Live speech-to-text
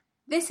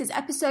This is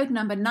episode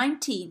number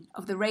 19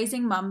 of the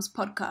Raising Mums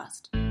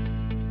podcast.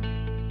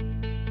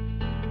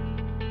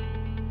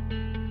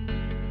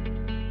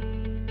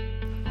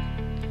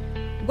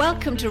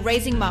 Welcome to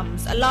Raising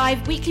Mums, a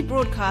live weekly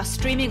broadcast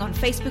streaming on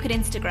Facebook and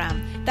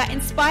Instagram that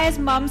inspires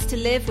mums to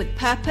live with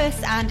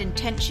purpose and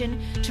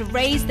intention, to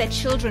raise their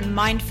children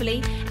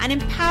mindfully, and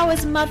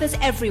empowers mothers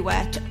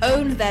everywhere to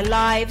own their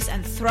lives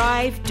and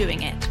thrive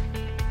doing it.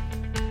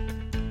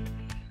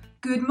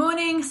 Good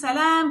morning,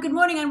 salam, good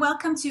morning and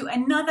welcome to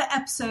another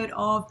episode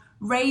of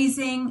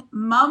Raising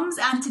Mums.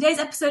 And today's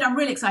episode I'm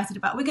really excited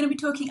about. We're going to be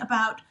talking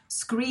about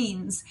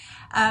screens.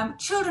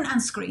 Children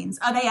and screens.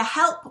 Are they a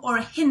help or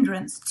a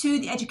hindrance to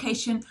the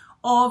education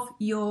of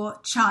your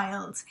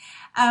child?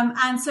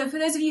 And so for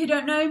those of you who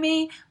don't know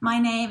me, my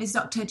name is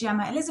Dr.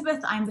 Gemma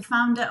Elizabeth. I'm the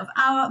founder of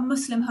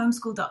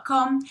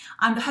OurMuslimHomeschool.com.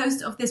 I'm the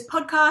host of this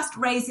podcast,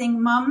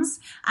 Raising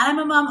Mums, and I'm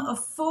a mum of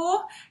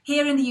 4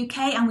 here in the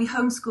UK, and we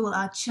homeschool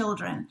our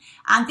children.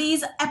 And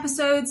these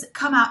episodes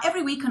come out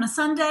every week on a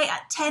Sunday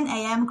at 10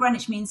 a.m.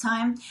 Greenwich Mean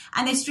Time,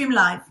 and they stream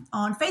live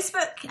on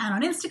Facebook and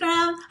on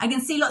Instagram. I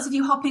can see lots of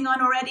you hopping on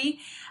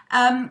already.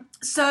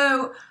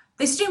 So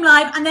they stream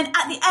live, and then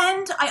at the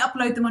end, I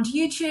upload them onto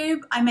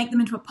YouTube. I make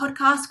them into a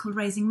podcast called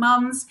Raising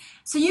Mums.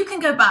 So you can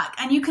go back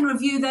and you can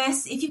review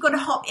this. If you've got to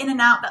hop in and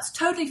out, that's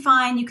totally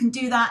fine. You can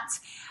do that.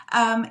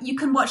 You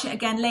can watch it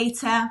again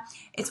later.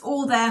 It's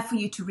all there for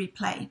you to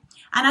replay.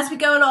 And as we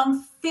go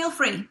along, feel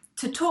free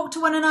to talk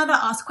to one another,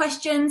 ask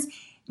questions,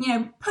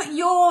 put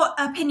your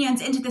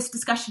opinions into this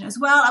discussion as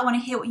well. I want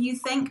to hear what you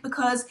think,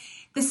 because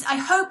this, I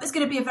hope, is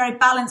going to be a very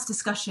balanced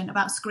discussion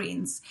about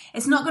screens.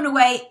 It's not going to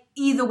weigh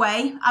either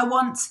way. I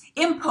want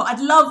input. I'd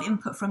love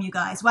input from you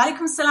guys. Wa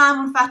alaikum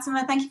salam and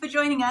Fatima. Thank you for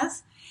joining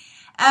us.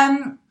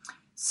 And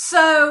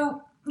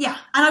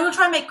I will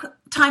try and make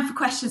time for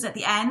questions at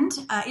the end,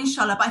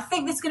 inshallah. But I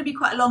think this is going to be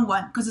quite a long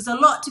one because there's a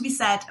lot to be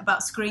said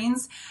about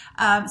screens.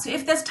 So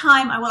if there's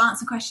time, I will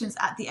answer questions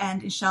at the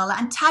end, inshallah.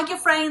 And tag your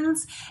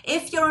friends.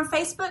 If you're on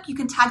Facebook, you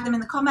can tag them in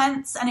the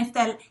comments. And if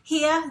they're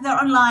here, they're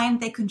online,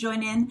 they can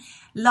join in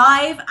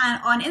live.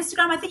 And on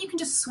Instagram, I think you can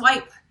just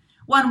swipe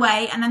one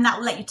way and then that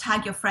will let you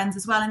tag your friends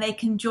as well, and they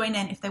can join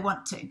in if they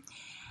want to.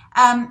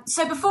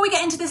 So before we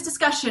get into this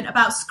discussion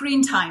about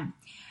screen time,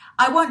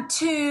 I want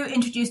to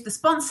introduce the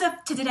sponsor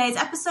to today's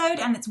episode,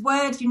 and it's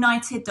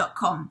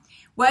wordunited.com.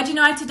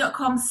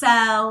 Wordunited.com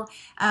sell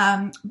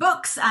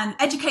books and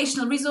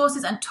educational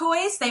resources and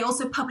toys. They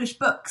also publish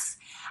books.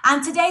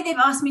 And today they've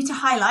asked me to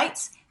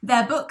highlight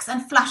their books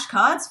and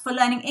flashcards for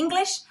learning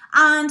English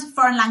and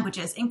foreign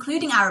languages,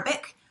 including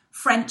Arabic,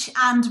 French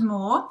and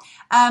more.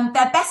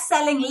 Their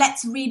best-selling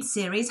Let's Read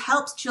series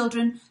helps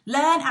children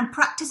learn and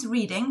practice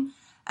reading.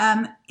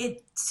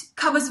 It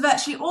covers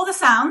virtually all the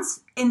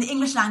sounds in the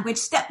English language,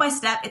 step by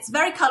step. It's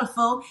very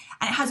colourful,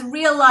 and it has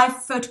real life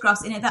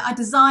photographs in it that are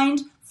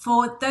designed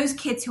for those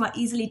kids who are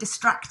easily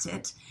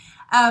distracted.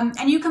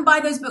 And you can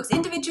buy those books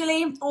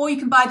individually, or you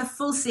can buy the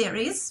full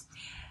series.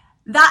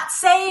 That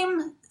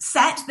same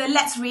set, the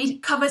Let's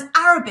Read, covers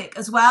Arabic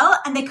as well,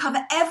 and they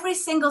cover every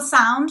single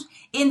sound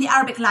in the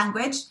Arabic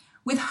language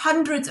with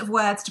hundreds of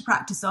words to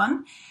practice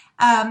on.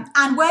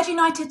 And Word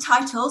United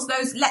titles,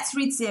 those Let's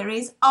Read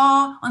series,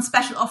 are on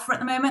special offer at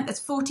the moment.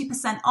 There's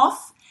 40%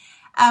 off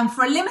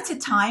for a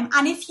limited time.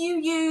 And if you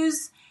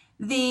use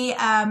the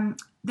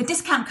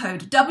discount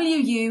code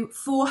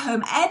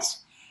WU4HomeEd,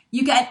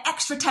 you get an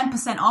extra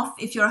 10% off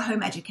if you're a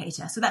home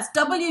educator. So that's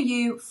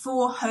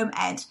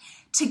WU4HomeEd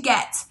to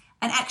get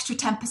an extra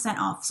 10%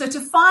 off. So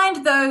to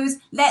find those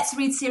Let's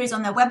Read series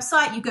on their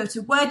website, you go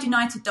to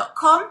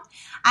wordunited.com,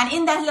 and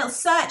in their little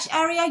search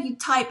area, you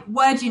type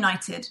Word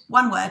United,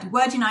 one word,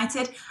 Word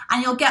United,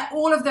 and you'll get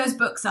all of those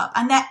books up,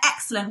 and they're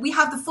excellent. We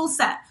have the full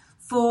set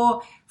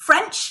for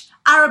French,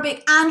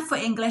 Arabic, and for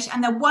English,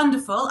 and they're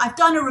wonderful. I've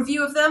done a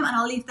review of them, and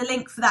I'll leave the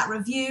link for that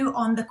review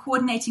on the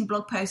coordinating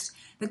blog post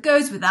that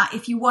goes with that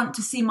if you want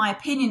to see my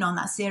opinion on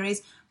that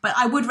series. But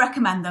I would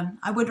recommend them.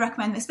 I would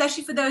recommend them,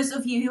 especially for those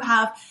of you who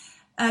have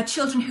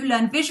children who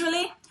learn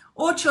visually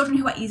or children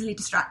who are easily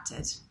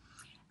distracted.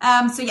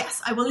 So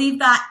yes, I will leave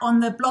that on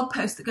the blog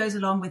post that goes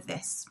along with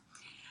this.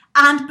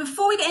 And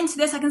before we get into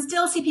this, I can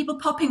still see people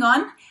popping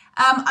on.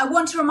 I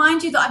want to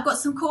remind you that I've got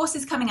some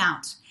courses coming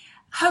out.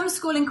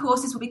 Homeschooling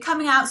courses will be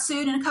coming out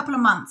soon in a couple of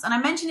months. And I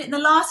mentioned it in the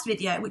last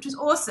video, which was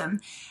awesome.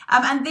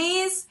 And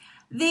these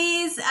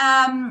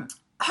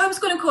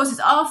homeschooling courses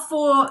are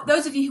for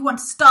those of you who want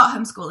to start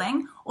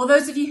homeschooling, or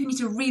those of you who need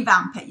to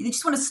revamp it. You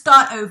just want to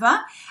start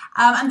over.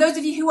 And those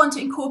of you who want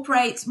to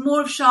incorporate more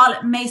of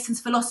Charlotte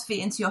Mason's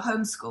philosophy into your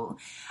homeschool.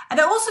 And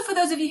they're also for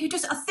those of you who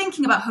just are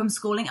thinking about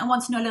homeschooling and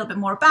want to know a little bit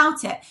more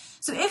about it.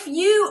 So if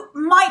you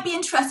might be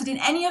interested in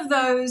any of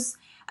those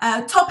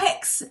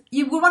topics,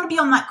 you will want to be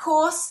on that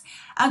course,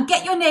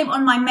 get your name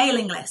on my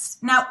mailing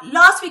list. Now,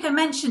 last week I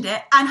mentioned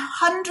it, and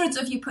hundreds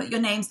of you put your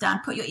names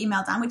down, put your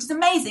email down, which is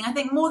amazing. I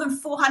think more than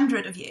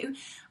 400 of you,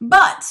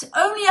 but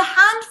only a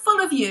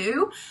handful of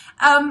you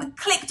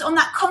clicked on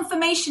that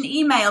confirmation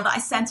email that I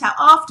sent out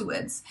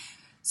afterwards.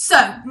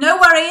 So no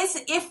worries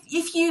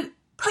if you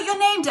put your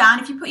name down,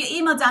 if you put your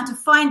email down to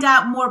find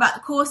out more about the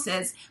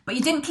courses, but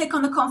you didn't click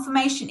on the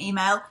confirmation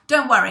email,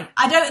 don't worry.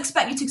 I don't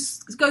expect you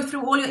to go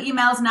through all your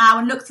emails now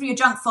and look through your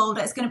junk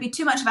folder. It's going to be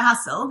too much of a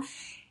hassle.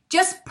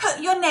 Just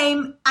put your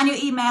name and your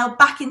email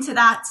back into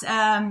that,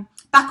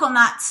 back on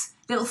that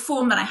little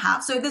form that I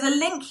have. So there's a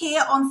link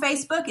here on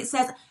Facebook. It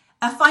says,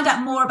 find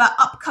out more about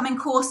upcoming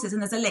courses,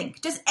 and there's a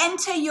link. Just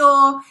enter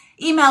your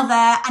email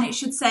there and it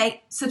should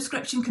say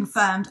subscription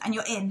confirmed, and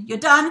you're in, you're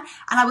done,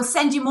 and I will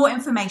send you more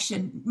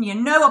information.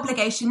 No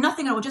obligation,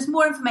 nothing at all, just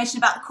more information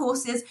about the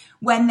courses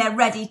when they're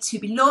ready to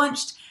be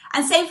launched.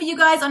 And same for you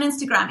guys on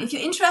Instagram. If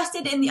you're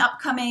interested in the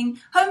upcoming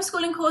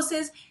homeschooling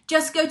courses,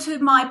 just go to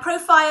my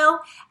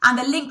profile and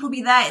the link will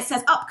be there. It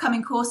says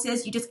upcoming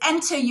courses. You just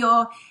enter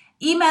your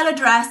email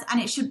address and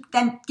it should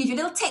then give you a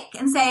little tick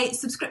and say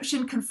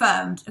subscription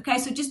confirmed. Okay,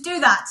 so just do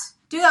that.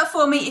 Do that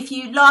for me if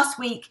you last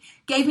week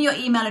gave me your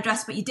email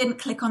address but you didn't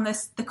click on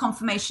the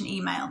confirmation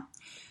email.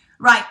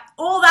 Right,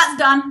 all that's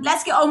done.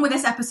 Let's get on with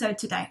this episode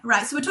today.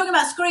 Right, so we're talking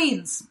about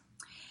screens.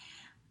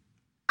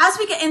 As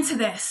we get into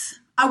this,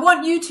 I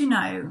want you to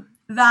know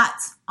that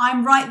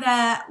I'm right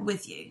there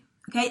with you.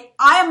 Okay,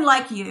 I am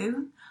like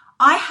you.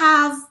 I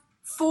have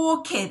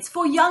 4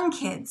 young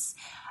kids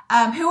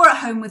who are at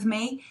home with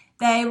me.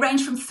 They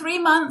range from 3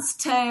 months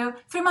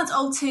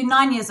old to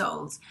 9 years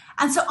old.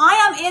 And so I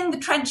am in the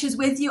trenches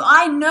with you.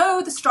 I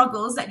know the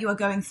struggles that you are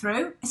going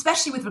through,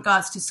 especially with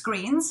regards to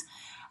screens.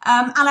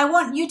 And I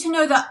want you to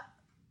know that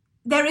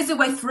there is a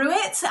way through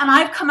it. And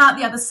I've come out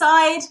the other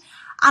side.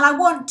 And I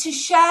want to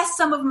share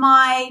some of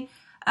my,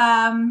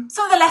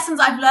 some of the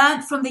lessons I've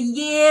learned from the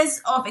years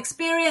of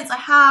experience I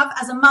have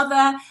as a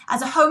mother,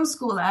 as a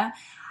homeschooler.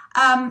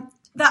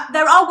 That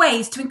there are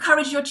ways to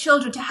encourage your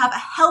children to have a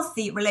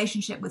healthy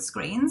relationship with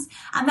screens.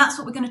 And that's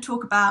what we're going to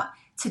talk about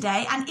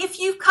today. And if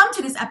you've come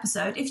to this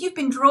episode, if you've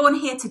been drawn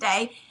here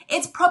today,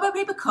 it's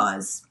probably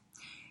because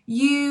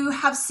you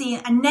have seen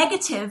a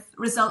negative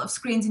result of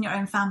screens in your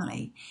own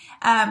family.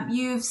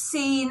 You've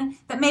seen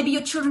that maybe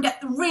your children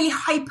get really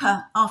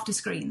hyper after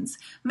screens.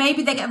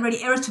 Maybe they get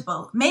really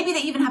irritable. Maybe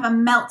they even have a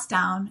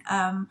meltdown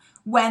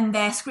when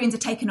their screens are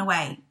taken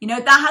away.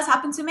 That has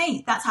happened to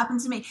me. That's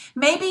happened to me.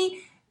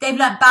 Maybe they've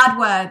learnt bad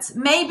words.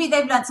 Maybe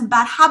they've learnt some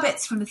bad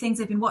habits from the things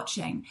they've been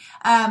watching.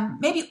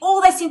 Maybe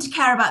all they seem to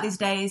care about these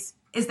days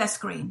is their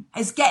screen,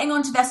 is getting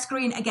onto their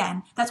screen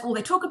again. That's all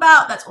they talk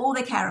about. That's all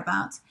they care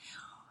about.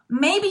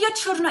 Maybe your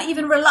children are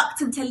even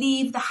reluctant to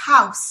leave the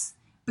house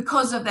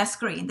because of their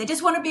screen. They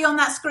just want to be on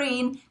that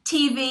screen,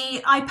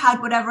 TV,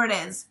 iPad, whatever it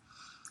is.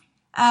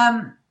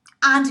 And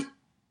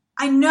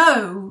I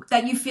know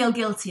that you feel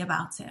guilty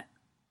about it.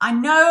 I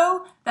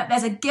know that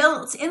there's a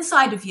guilt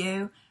inside of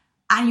you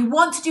and you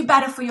want to do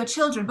better for your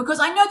children,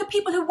 because I know the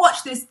people who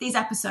watch these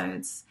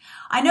episodes,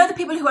 I know the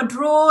people who are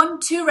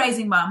drawn to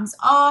Raising Mums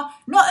are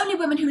not only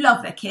women who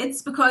love their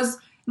kids, because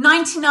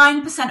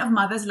 99% of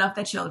mothers love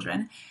their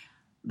children,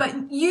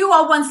 but you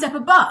are one step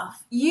above.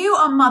 You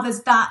are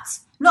mothers that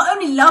not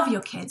only love your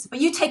kids, but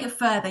you take it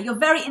further. You're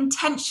very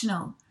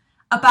intentional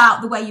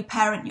about the way you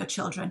parent your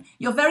children.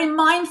 You're very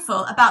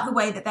mindful about the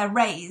way that they're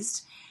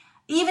raised.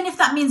 Even if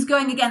that means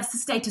going against the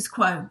status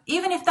quo,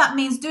 even if that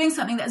means doing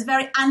something that is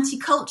very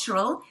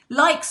anti-cultural,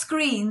 like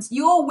screens,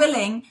 you're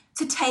willing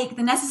to take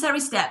the necessary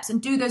steps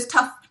and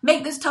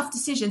make those tough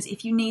decisions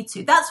if you need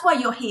to. That's why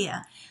you're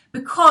here,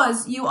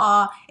 because you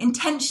are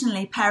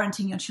intentionally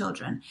parenting your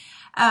children.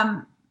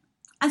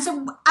 And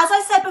so, as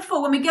I said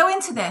before, when we go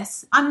into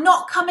this, I'm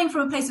not coming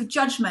from a place of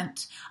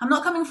judgment. I'm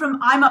not coming from,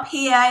 I'm up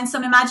here in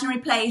some imaginary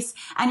place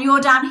and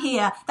you're down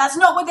here. That's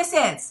not what this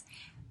is.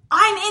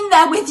 I'm in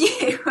there with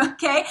you,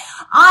 okay?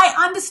 I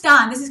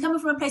understand. This is coming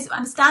from a place of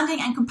understanding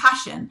and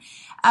compassion.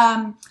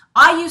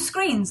 I use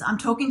screens. I'm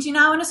talking to you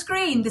now on a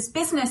screen. This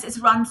business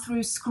is run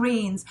through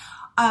screens.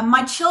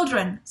 My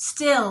children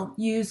still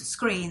use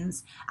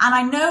screens. And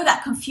I know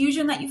that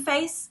confusion that you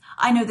face.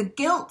 I know the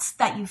guilt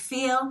that you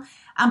feel.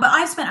 But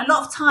I've spent a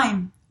lot of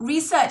time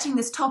researching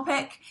this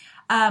topic,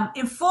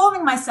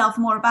 informing myself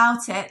more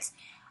about it.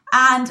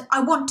 And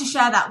I want to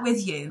share that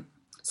with you.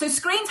 So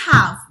screens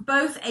have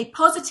both a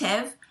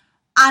positive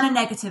and a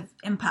negative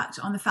impact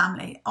on the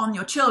family, on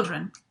your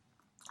children.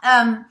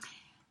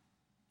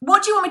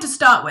 What do you want me to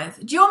start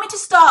with? Do you want me to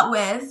start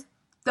with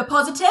the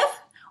positive,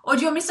 or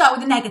do you want me to start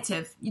with the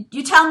negative?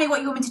 You tell me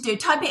what you want me to do.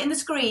 Type it in the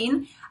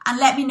screen and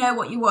let me know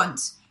what you want.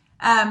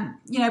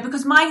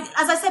 Because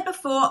as I said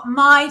before,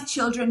 my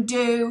children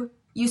do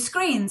use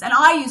screens and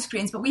I use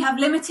screens, but we have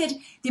limited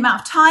the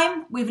amount of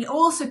time. We've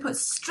also put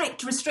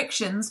strict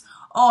restrictions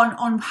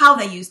on how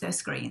they use their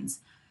screens.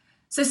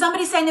 So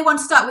somebody's saying they want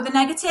to start with the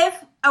negative.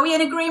 Are we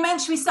in agreement?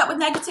 Should we start with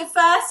negative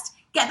first?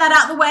 Get that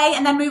out of the way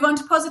and then move on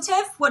to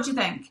positive? What do you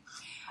think?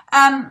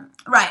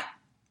 Right.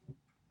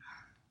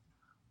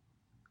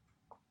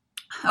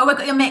 Oh, we've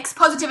got your mix,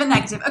 positive and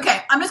negative.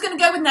 Okay, I'm just going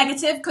to go with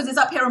negative because it's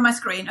up here on my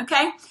screen,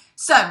 okay?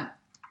 So,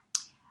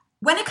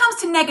 when it comes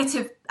to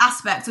negative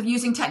aspects of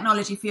using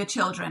technology for your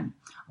children,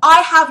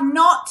 I'm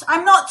not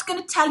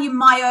going to tell you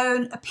my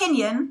own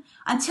opinion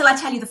until I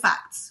tell you the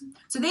facts.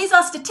 So these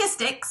are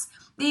statistics.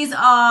 These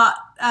are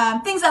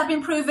things that have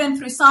been proven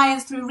through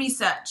science, through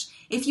research.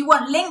 If you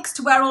want links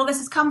to where all this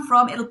has come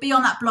from, it'll be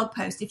on that blog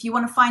post if you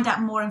want to find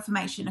out more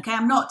information. Okay,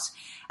 I'm not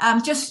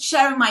just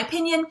sharing my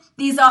opinion.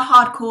 These are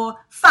hardcore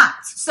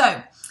facts.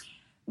 So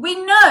we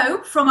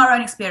know from our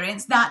own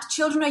experience that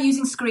children are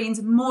using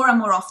screens more and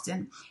more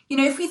often. You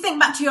know, if we think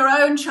back to your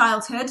own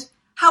childhood,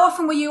 how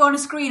often were you on a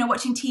screen or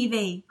watching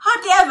TV?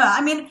 Hardly ever.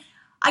 I mean,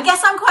 I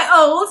guess I'm quite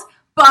old,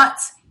 but,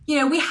 you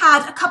know, we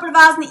had a couple of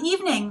hours in the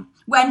evening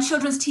when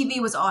children's TV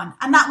was on,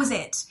 and that was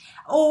it.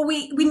 Or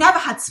we never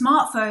had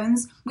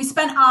smartphones. We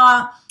spent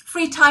our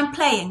free time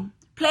playing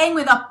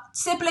with our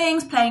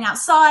siblings, playing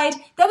outside.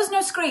 There was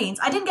no screens.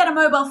 I didn't get a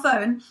mobile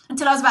phone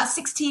until I was about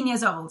 16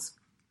 years old.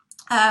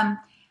 And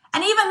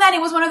even then,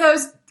 it was one of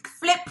those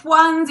flip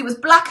ones. It was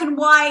black and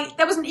white.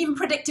 There wasn't even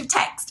predictive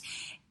text.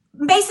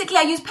 Basically,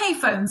 I used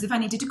payphones if I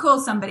needed to call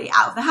somebody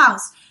out of the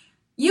house.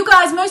 You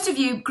guys, most of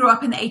you grew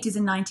up in the 80s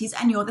and 90s,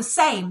 and you're the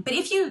same. But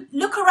if you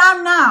look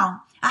around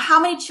now at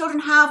how many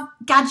children have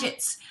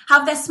gadgets,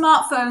 have their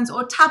smartphones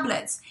or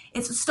tablets,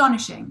 it's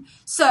astonishing.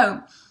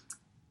 So,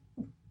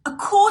 a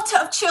quarter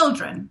of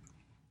children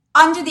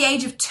under the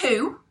age of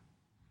 2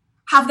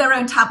 have their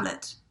own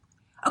tablet.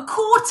 A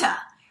quarter.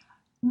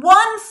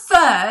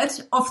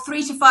 1/3 of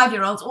 3 to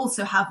 5-year-olds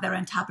also have their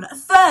own tablet. A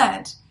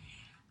third.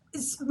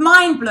 It's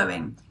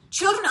mind-blowing.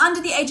 Children under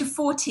the age of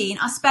 14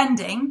 are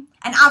spending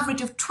an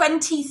average of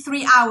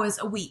 23 hours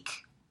a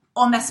week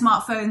on their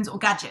smartphones or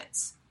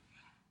gadgets.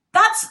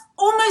 That's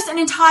almost an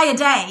entire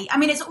day. I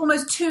mean, it's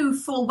almost 2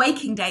 full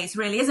waking days,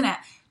 really, isn't it?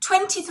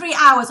 23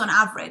 hours on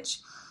average.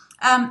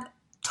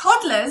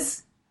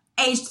 Toddlers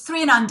aged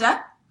 3 and under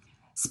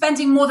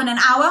spending more than an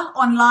hour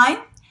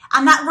online,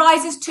 and that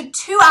rises to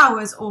 2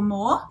 hours or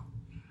more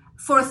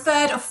for a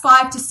third of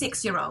 5 to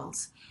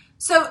 6-year-olds.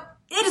 So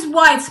it is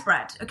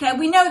widespread, okay?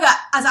 We know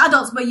that as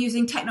adults, we're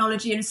using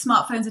technology and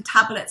smartphones and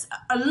tablets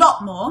a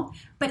lot more,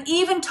 but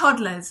even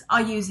toddlers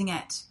are using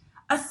it.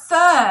 A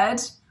third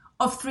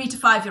of 3 to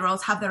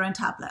 5-year-olds have their own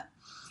tablet.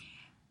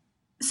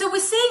 So we're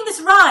seeing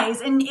this rise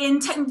in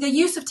the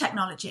use of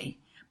technology.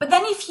 But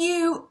then if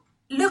you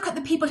look at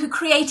the people who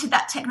created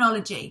that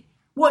technology,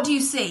 what do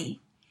you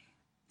see?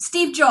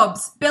 Steve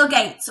Jobs, Bill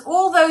Gates,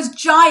 all those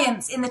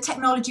giants in the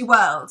technology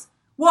world,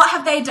 what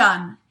have they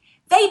done?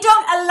 They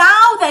don't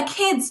allow their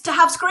kids to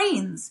have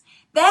screens.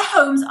 Their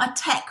homes are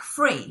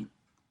tech-free.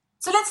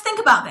 So let's think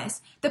about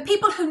this. The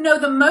people who know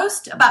the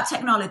most about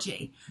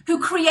technology, who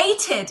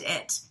created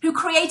it, who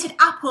created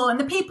Apple, and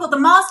the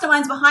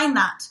masterminds behind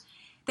that,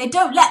 they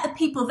don't let the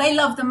people they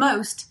love the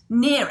most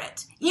near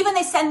it. Even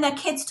they send their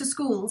kids to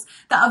schools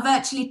that are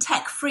virtually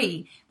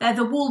tech-free. They're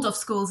the Waldorf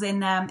schools in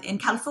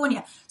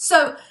California.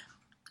 So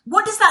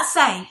what does that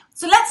say?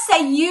 So let's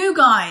say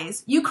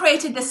you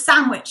created this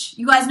sandwich.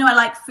 You guys know I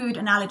like food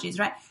analogies,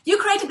 right? You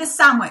created this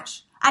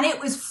sandwich and it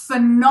was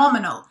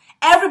phenomenal.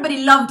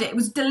 Everybody loved it. It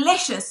was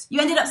delicious.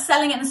 You ended up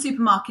selling it in the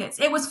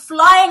supermarkets. It was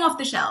flying off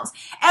the shelves.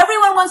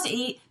 Everyone wants to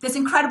eat this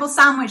incredible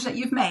sandwich that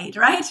you've made,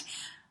 right?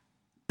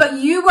 But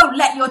you won't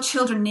let your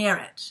children near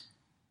it.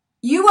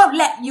 You won't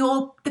let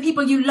the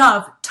people you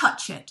love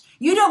touch it.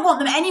 You don't want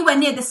them anywhere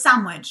near the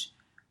sandwich.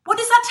 What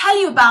does that tell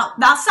you about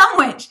that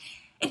sandwich?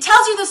 It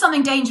tells you there's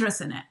something dangerous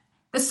in it.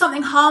 There's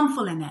something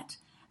harmful in it.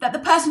 That the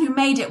person who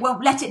made it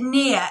won't let it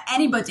near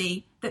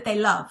anybody that they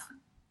love.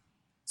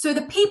 So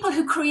the people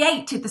who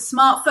created the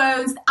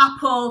smartphones,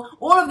 Apple,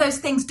 all of those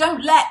things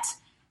don't let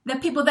the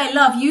people they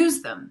love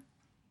use them.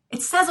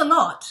 It says a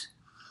lot.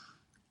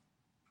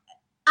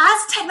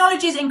 As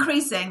technology is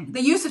increasing,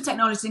 the use of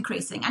technology is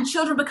increasing, and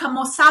children become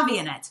more savvy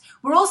in it,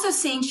 we're also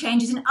seeing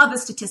changes in other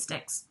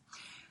statistics.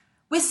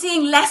 We're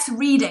seeing less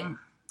reading.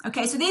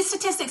 Okay, so these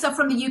statistics are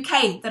from the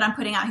UK that I'm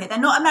putting out here. They're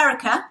not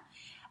America.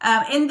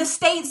 In the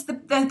States,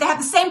 they have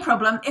the same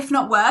problem, if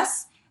not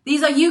worse.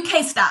 These are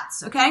UK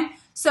stats, okay?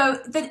 So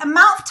the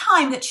amount of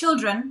time that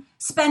children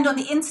spend on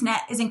the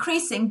internet is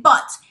increasing,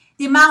 but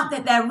the amount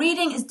that they're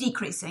reading is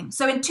decreasing.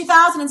 So in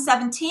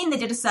 2017, they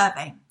did a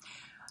survey.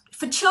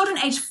 For children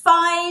aged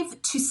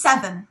 5 to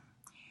 7,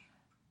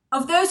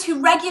 of those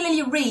who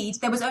regularly read,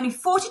 there was only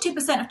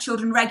 42% of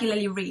children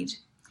regularly read.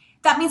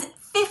 That means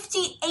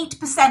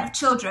 58% of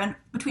children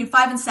between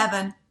 5 and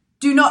 7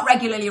 do not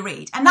regularly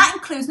read. And that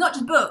includes not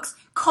just books,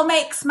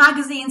 comics,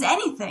 magazines,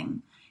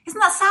 anything. Isn't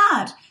that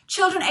sad?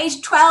 Children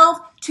aged 12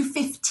 to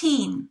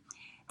 15,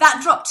 that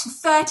dropped to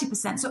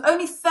 30%. So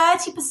only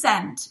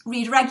 30%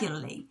 read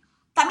regularly.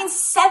 That means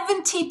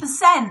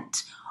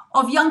 70%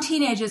 of young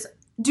teenagers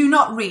do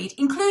not read,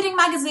 including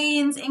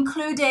magazines,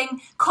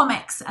 including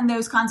comics and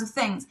those kinds of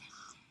things.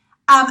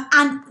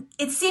 And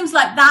it seems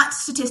like that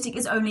statistic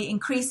is only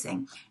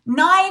increasing.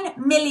 9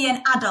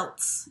 million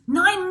adults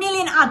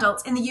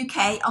in the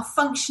UK are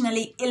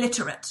functionally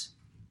illiterate.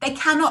 They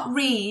cannot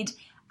read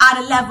at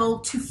a level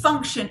to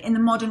function in the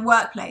modern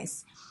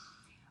workplace.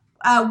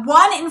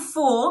 1 in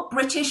 4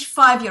 British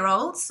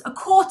 5-year-olds, a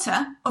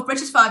quarter of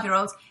British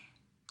 5-year-olds,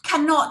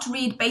 cannot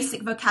read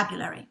basic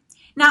vocabulary.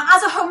 Now,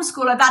 as a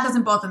homeschooler, that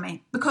doesn't bother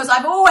me because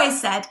I've always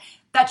said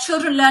that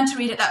children learn to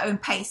read at their own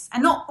pace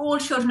and not all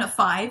children at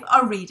 5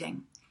 are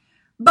reading.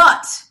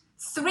 But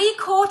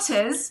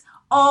 3/4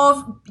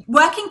 of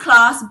working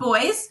class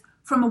boys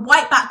from a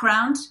white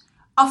background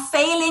are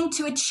failing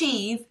to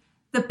achieve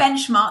the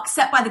benchmark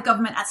set by the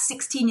government at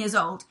 16 years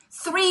old.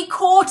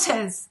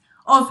 3/4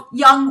 of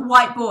young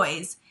white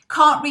boys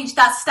can't reach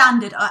that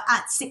standard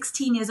at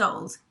 16 years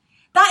old.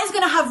 That is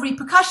going to have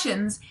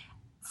repercussions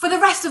for the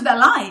rest of their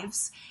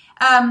lives.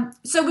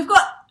 So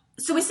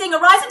we're seeing a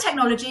rise in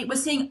technology, we're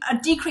seeing a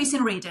decrease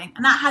in reading,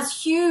 and that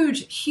has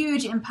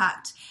huge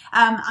impact.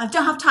 I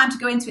don't have time to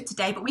go into it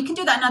today, but we can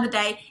do that another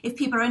day if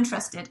people are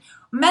interested.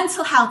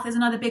 Mental health is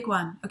another big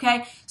one,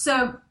 okay?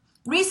 So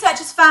research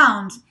has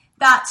found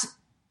that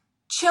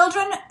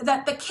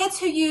the kids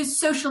who use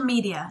social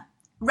media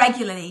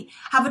regularly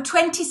have a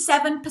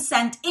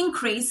 27%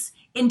 increase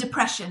in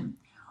depression.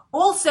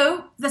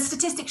 Also, the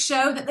statistics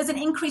show that there's an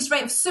increased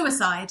rate of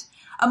suicide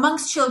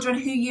amongst children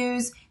who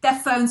use their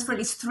phones for at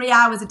least 3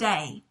 hours a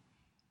day.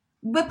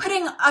 We're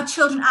putting our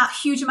children at a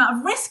huge amount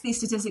of risk, these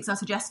statistics are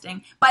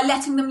suggesting, by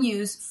letting them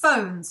use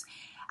phones.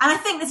 And I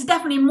think this is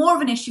definitely more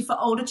of an issue for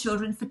older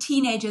children, for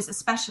teenagers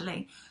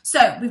especially.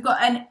 So we've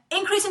got an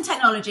increase in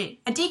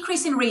technology, a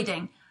decrease in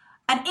reading,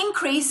 an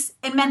increase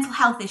in mental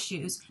health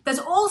issues. There's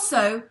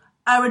also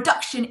a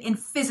reduction in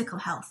physical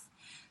health.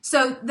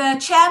 So the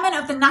chairman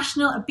of the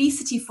National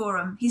Obesity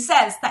Forum, he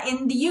says that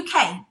in the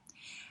UK,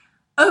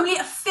 only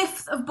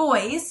 1/5 of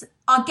boys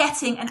are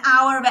getting an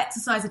hour of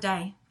exercise a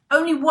day.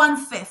 Only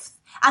 1/5.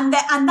 And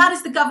that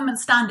is the government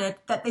standard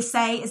that they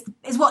say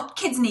is what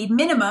kids need.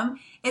 Minimum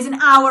is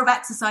an hour of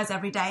exercise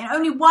every day. And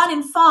only 1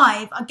 in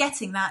 5 are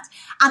getting that.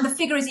 And the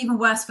figure is even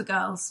worse for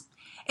girls.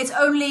 It's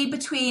only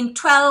between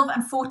 12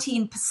 and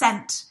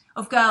 14%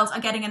 of girls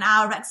are getting an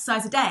hour of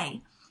exercise a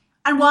day.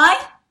 And why?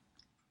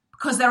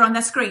 Because they're on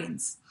their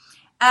screens.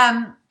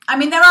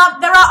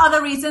 There are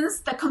other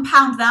reasons that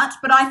compound that,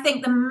 but I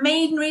think the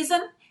main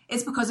reason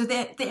is because of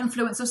the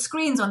influence of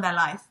screens on their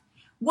life.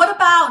 What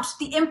about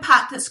the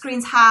impact that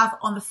screens have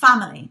on the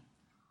family?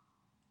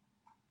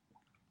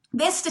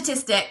 This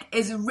statistic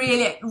is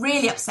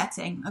really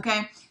upsetting,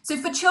 okay? So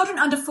for children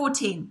under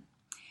 14,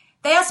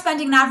 they are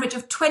spending an average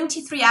of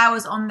 23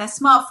 hours on their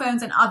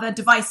smartphones and other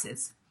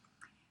devices.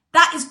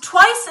 That is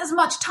twice as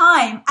much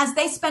time as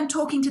they spend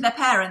talking to their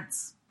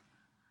parents.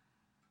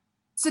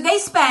 So they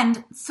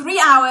spend 3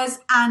 hours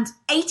and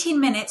 18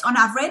 minutes on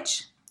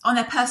average on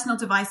their personal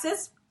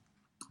devices.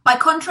 By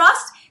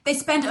contrast, they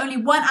spend only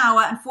 1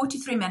 hour and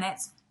 43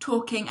 minutes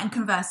talking and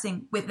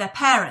conversing with their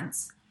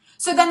parents.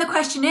 So then the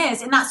question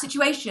is, in that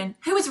situation,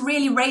 who is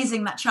really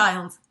raising that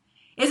child?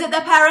 Is it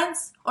their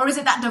parents or is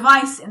it that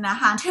device in their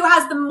hand? Who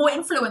has the more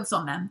influence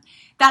on them?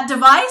 That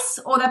device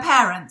or their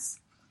parents?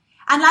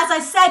 And as I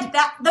said,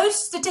 those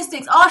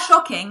statistics are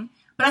shocking,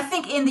 but I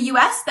think in the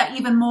US they're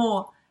even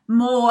more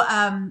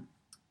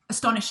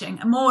astonishing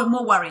and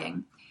more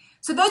worrying.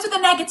 So those are the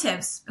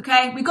negatives,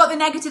 okay? We got the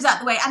negatives out of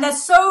the way, and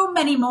there's so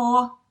many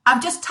more.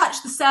 I've just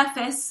touched the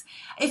surface.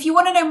 If you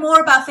want to know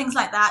more about things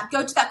like that,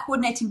 go to that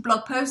coordinating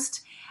blog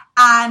post,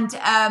 and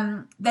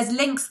there's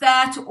links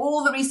there to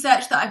all the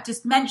research that I've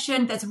just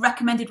mentioned. There's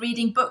recommended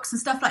reading books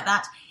and stuff like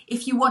that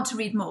if you want to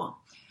read more.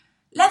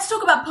 Let's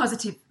talk about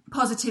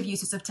positive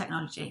uses of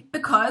technology,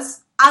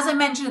 because as I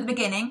mentioned at the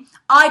beginning,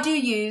 I do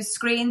use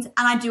screens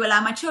and I do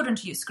allow my children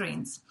to use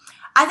screens.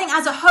 I think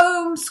as a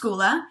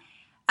homeschooler,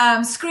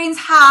 screens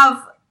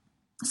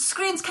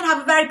can have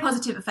a very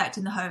positive effect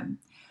in the home.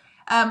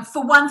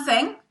 For one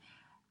thing,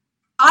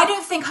 I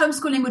don't think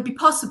homeschooling would be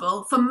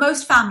possible for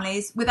most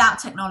families without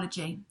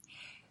technology.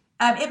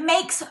 It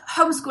makes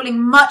homeschooling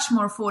much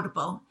more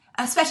affordable,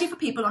 especially for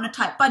people on a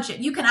tight budget.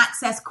 You can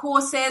access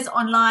courses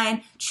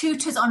online,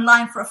 tutors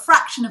online for a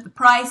fraction of the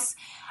price.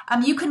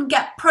 You can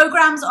get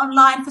programs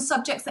online for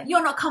subjects that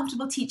you're not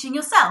comfortable teaching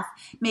yourself.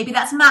 Maybe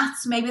that's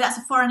maths, maybe that's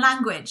a foreign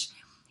language.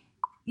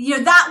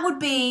 That would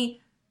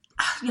be,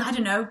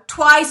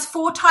 2,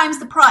 4 times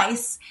the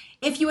price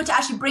if you were to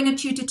actually bring a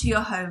tutor to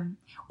your home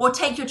or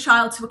take your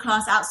child to a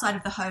class outside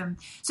of the home.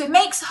 So it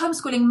makes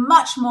homeschooling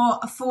much more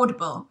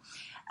affordable.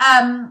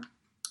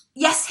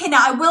 Yes, Hina,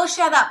 I will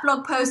share that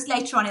blog post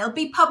later on. It'll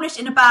be published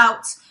in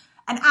about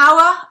an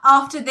hour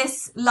after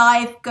this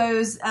live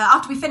goes,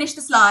 after we finish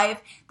this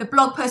live, the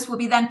blog post will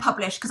be then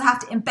published because I have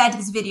to embed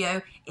this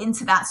video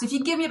into that. So if you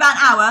give me about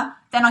an hour,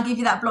 then I'll give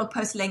you that blog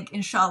post link,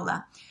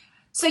 inshallah.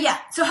 So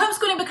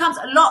homeschooling becomes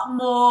a lot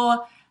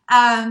more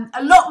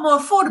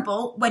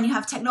affordable when you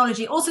have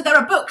technology. Also, there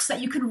are books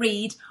that you can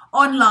read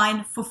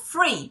online for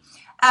free.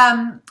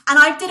 And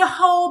I did a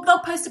whole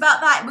blog post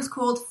about that. It was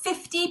called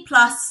 50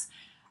 plus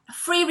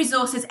free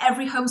resources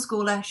every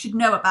homeschooler should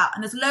know about.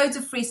 And there's loads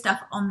of free stuff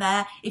on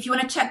there. If you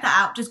want to check that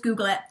out, just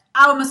Google it.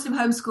 Our Muslim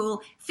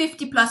Homeschool,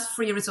 50 plus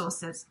free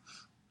resources.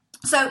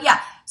 So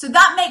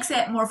that makes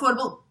it more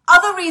affordable.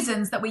 Other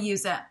reasons that we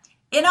use it.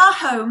 In our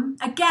home,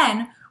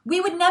 again, we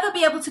would never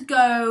be able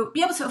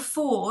to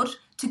afford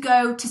to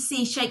go to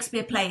see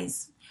Shakespeare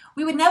plays.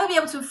 We would never be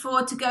able to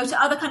afford to go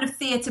to other kind of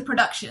theatre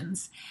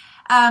productions.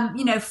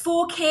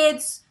 4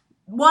 kids,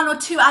 1 or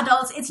 2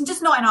 adults, it's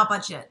just not in our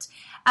budget.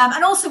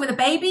 And also with a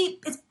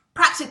baby, it's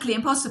practically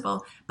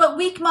impossible. But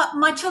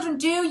my children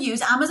do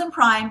use Amazon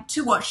Prime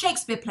to watch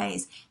Shakespeare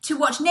plays, to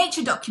watch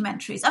nature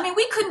documentaries. I mean,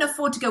 we couldn't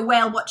afford to go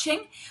whale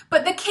watching,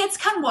 but the kids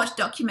can watch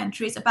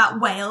documentaries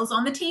about whales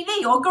on the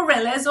TV, or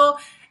gorillas, or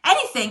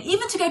anything.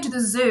 Even to go to the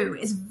zoo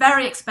is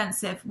very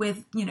expensive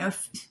with,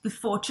 with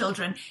 4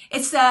 children.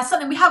 It's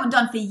something we haven't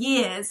done for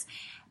years,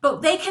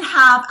 but they can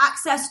have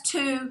access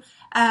to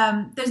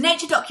those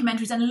nature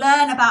documentaries and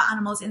learn about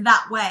animals in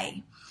that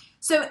way.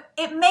 So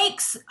it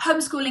makes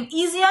homeschooling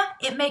easier.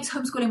 It makes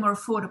homeschooling more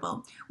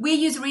affordable. We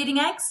use Reading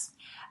Eggs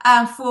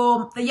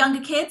for the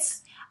younger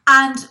kids,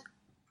 and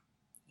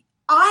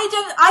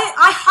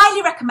I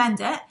highly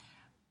recommend it.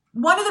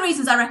 One of the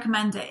reasons I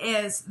recommend it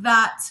is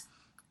that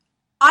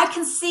I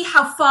can see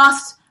how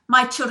fast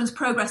my children's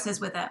progress is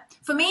with it.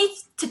 For me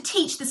to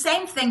teach the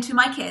same thing to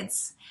my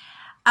kids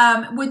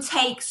would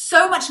take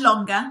so much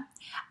longer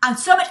and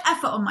so much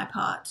effort on my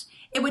part.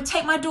 It would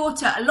take my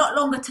daughter a lot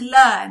longer to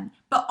learn,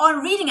 but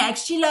on Reading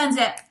Eggs, she learns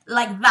it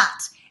like that.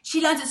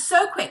 She learns it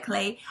so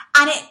quickly,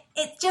 and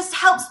it just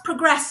helps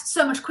progress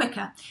so much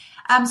quicker.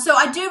 So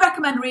I do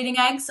recommend Reading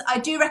Eggs. I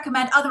do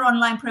recommend other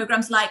online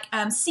programs like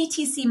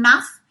CTC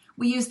Math.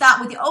 We use that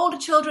with the older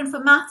children for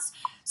maths.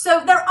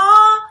 So there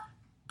are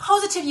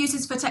positive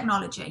uses for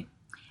technology.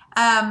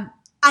 And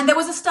there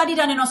was a study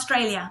done in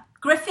Australia,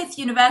 Griffith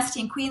University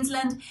in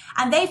Queensland,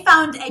 and they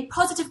found a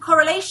positive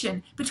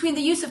correlation between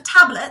the use of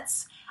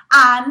tablets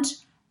and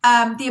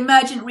the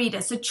emergent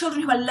readers. So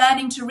children who are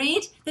learning to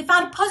read, they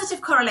found a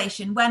positive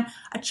correlation. When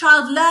a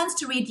child learns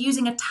to read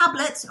using a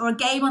tablet or a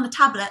game on the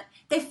tablet,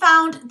 they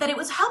found that it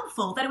was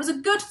helpful, that it was a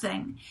good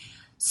thing.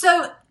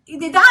 So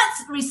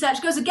that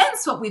research goes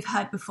against what we've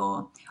heard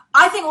before.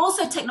 I think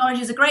also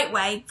technology is a great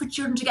way for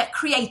children to get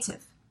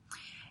creative.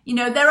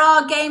 There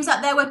are games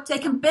out there where they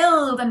can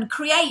build and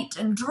create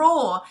and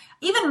draw.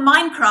 Even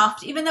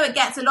Minecraft, even though it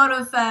gets a lot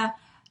of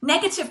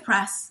negative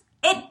press,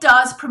 it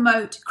does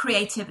promote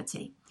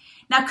creativity.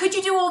 Now, could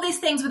you do all these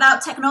things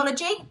without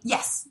technology?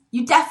 Yes,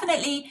 you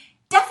definitely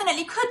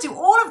could do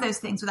all of those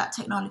things without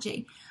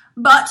technology.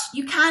 But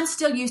you can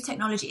still use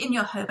technology in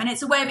your home, and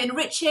it's a way of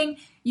enriching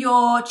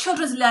your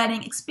children's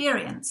learning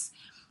experience.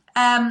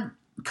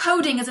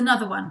 Coding is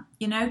another one.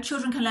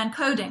 Children can learn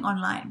coding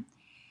online.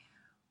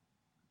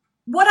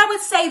 What I would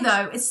say,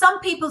 though, is some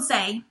people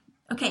say,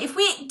 okay, if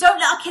we don't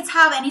let our kids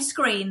have any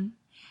screen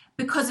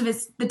because of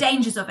the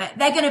dangers of it,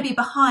 they're going to be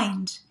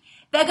behind.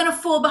 They're going to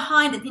fall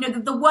behind.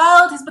 The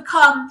world has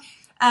become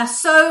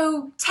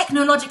so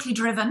technologically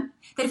driven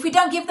that if we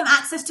don't give them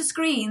access to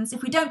screens,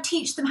 if we don't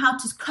teach them how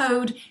to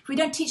code, if we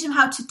don't teach them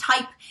how to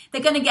type,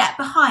 they're going to get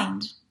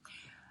behind.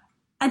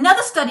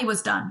 Another study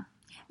was done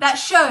that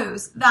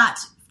shows that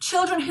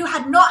children who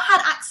had not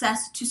had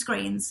access to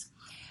screens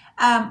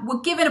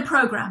were given a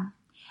program,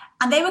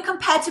 and they were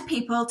compared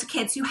to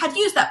kids who had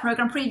used that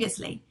program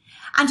previously.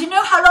 And you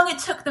know how long it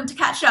took them to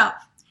catch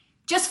up?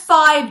 Just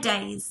 5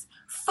 days.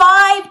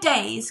 5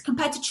 days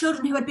compared to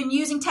children who had been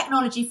using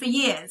technology for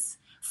years.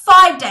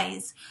 5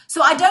 days.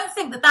 So I don't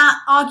think that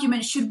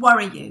argument should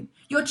worry you.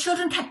 Your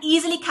children can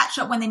easily catch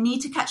up when they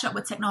need to catch up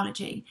with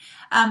technology.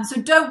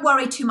 So don't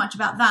worry too much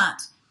about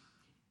that.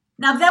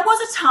 Now, there was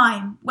a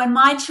time when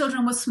my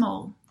children were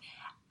small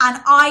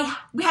and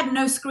we had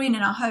no screen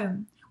in our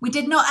home. We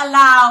did not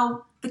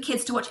allow the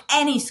kids to watch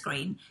any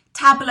screen,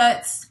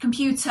 tablets,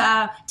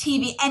 computer,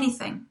 TV,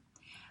 anything.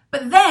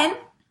 But then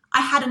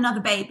I had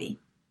another baby.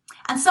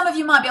 And some of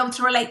you might be able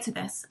to relate to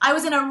this. I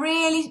was in a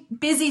really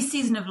busy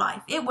season of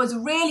life. It was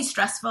really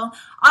stressful.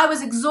 I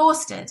was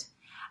exhausted.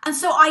 And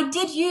so I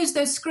did use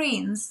those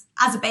screens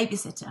as a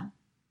babysitter.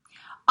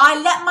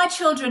 I let my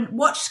children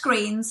watch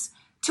screens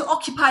to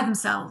occupy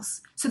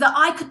themselves so that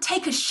I could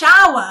take a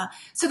shower,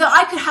 so that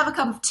I could have a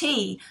cup of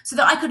tea, so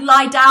that I could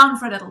lie down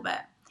for a little bit.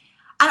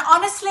 And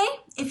honestly,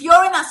 if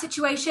you're in that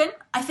situation,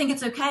 I think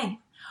it's okay.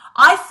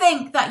 I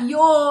think that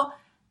your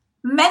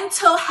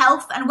mental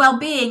health and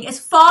well-being is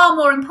far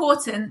more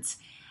important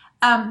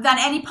than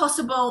any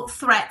possible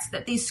threat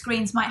that these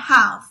screens might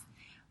have.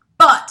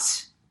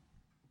 But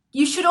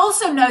you should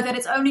also know that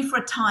it's only for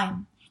a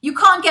time. You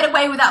can't get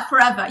away with that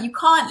forever. You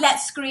can't let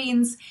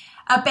screens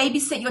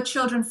babysit your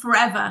children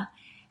forever,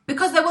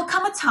 because there will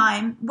come a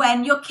time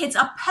when your kids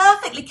are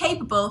perfectly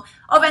capable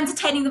of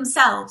entertaining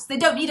themselves. They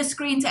don't need a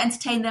screen to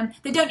entertain them.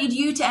 They don't need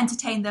you to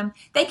entertain them.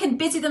 They can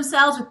busy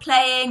themselves with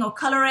playing or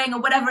coloring or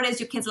whatever it is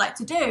your kids like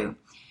to do.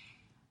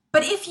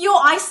 But if you're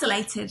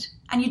isolated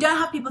and you don't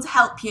have people to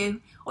help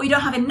you, or you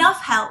don't have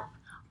enough help,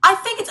 I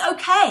think it's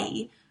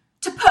okay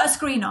to put a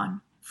screen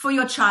on for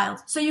your child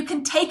so you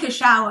can take a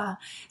shower,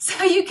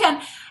 so you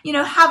can,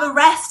 have a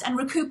rest and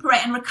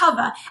recuperate and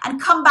recover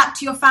and come back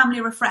to your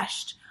family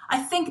refreshed. I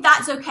think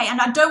that's okay,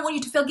 and I don't want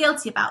you to feel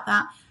guilty about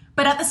that.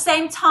 But at the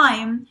same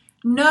time,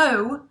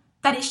 know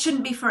that it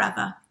shouldn't be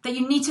forever, that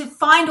you need to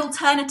find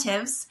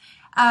alternatives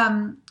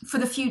for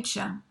the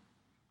future.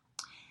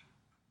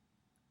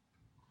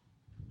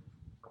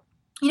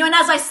 And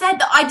as I said,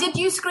 that I did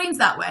use screens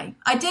that way.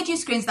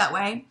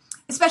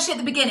 Especially at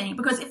the beginning,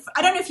 because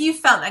I don't know if you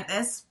felt like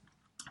this,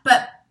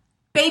 but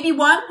baby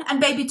 1 and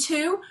baby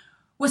 2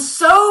 was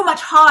so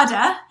much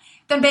harder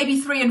than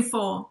baby 3 and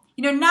 4.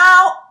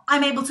 Now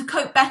I'm able to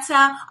cope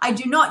better. I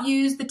do not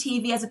use the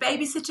TV as a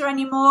babysitter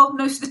anymore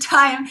most of the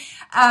time.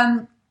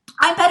 I'm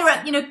better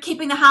at,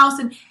 keeping the house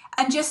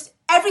and just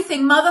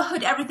everything,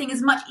 motherhood, everything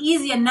is much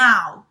easier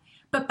now.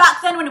 But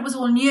back then when it was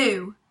all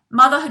new,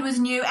 motherhood was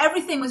new,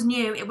 everything was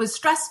new, it was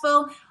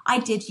stressful, I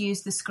did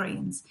use the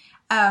screens.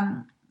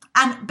 And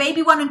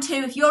baby 1 and 2,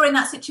 if you're in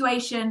that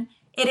situation,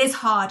 it is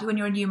hard when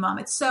you're a new mom.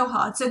 It's so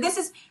hard. So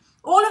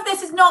all of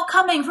this is not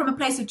coming from a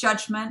place of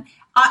judgment.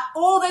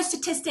 All those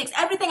statistics,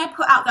 everything I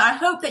put out there, I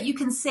hope that you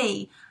can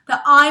see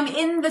that I'm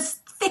in the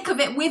thick of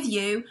it with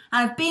you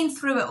and I've been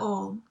through it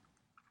all.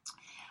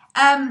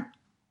 I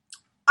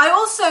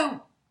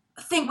also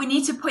think we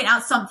need to point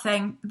out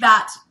something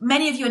that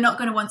many of you are not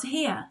going to want to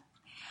hear.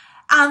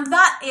 And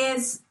that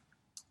is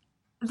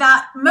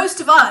that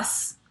most of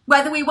us,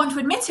 whether we want to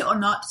admit it or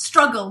not,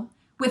 struggle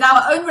with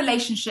our own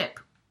relationship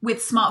with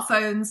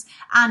smartphones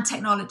and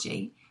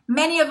technology.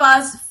 Many of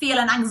us feel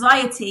an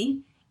anxiety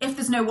if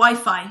there's no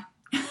Wi-Fi.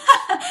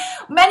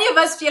 Many of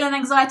us feel an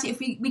anxiety if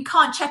we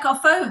can't check our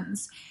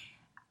phones.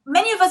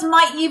 Many of us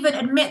might even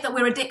admit that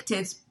we're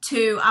addicted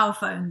to our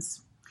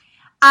phones.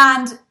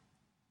 And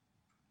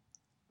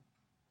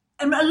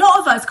a lot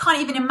of us can't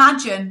even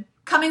imagine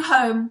coming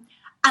home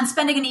and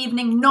spending an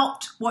evening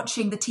not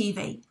watching the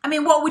TV. I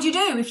mean, what would you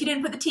do if you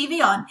didn't put the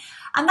TV on?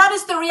 And that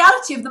is the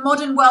reality of the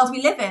modern world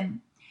we live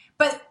in.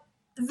 But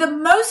the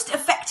most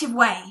effective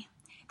way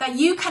that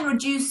you can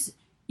reduce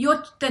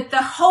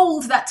the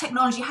hold that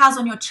technology has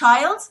on your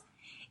child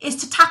is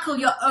to tackle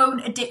your own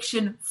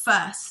addiction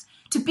first,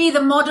 to be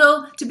the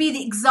model, to be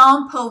the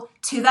example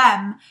to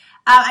them.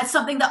 It's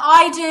something that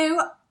I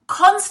do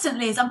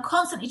constantly, is I'm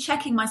constantly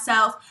checking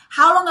myself.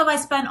 How long have I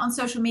spent on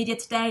social media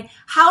today?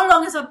 How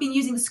long has I been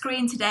using the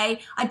screen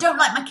today? I don't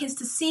like my kids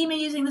to see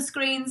me using the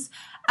screens.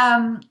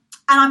 And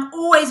I'm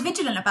always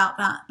vigilant about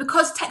that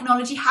because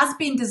technology has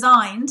been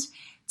designed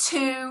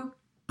to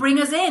bring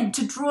us in,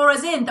 to draw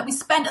us in, that we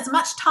spend as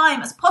much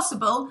time as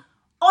possible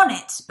on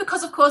it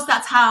because, of course,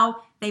 that's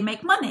how they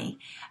make money.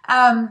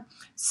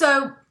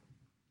 So,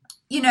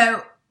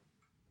 the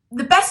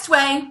best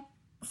way,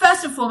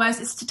 first and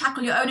foremost, is to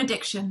tackle your own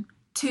addiction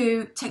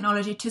to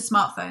technology, to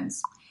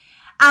smartphones.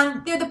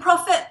 And the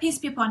prophet, peace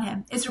be upon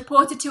him, is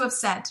reported to have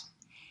said,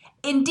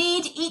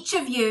 "Indeed, each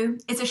of you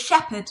is a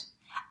shepherd,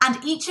 and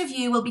each of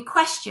you will be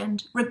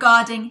questioned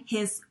regarding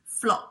his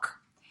flock."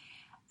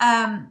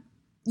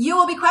 You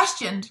will be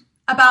questioned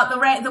about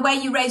the way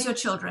you raise your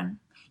children.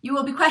 You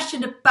will be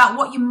questioned about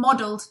what you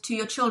modeled to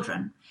your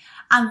children.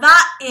 And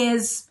that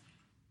is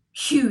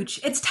huge.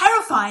 It's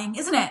terrifying,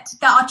 isn't it?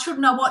 That our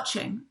children are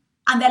watching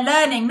and they're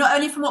learning not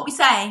only from what we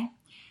say,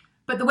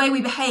 but the way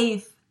we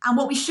behave and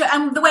what we show,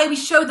 and the way we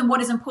show them what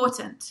is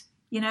important,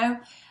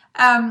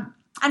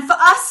 And for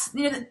us,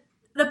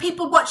 the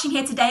people watching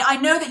here today, I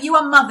know that you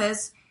are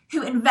mothers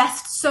who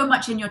invest so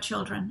much in your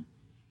children,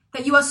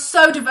 that you are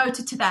so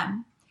devoted to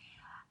them.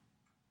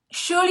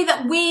 Surely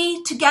that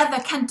we together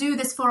can do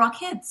this for our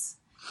kids.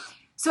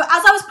 So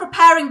as I was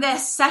preparing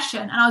this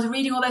session and I was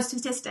reading all those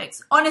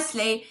statistics,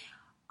 honestly,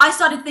 I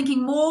started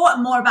thinking more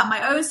and more about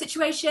my own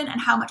situation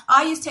and how much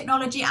I use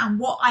technology and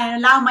what I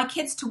allow my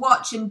kids to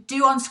watch and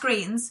do on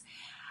screens.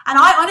 And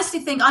I honestly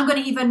think I'm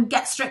going to even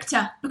get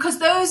stricter because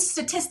those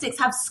statistics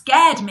have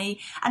scared me,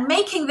 and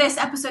making this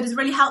episode has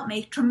really helped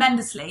me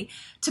tremendously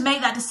to make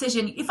that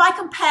decision. If I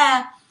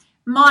compare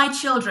my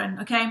children,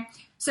 okay,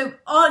 so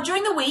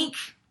during the week,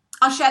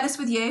 I'll share this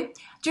with you.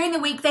 During the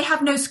week, they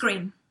have no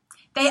screen.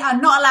 They are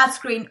not allowed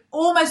screen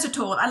almost at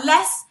all,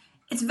 unless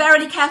it's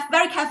very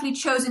carefully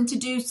chosen to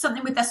do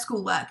something with their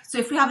schoolwork. So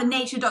if we have a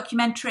nature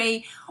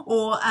documentary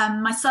or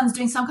my son's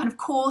doing some kind of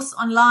course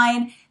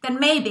online, then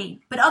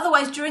maybe. But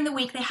otherwise, during the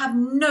week, they have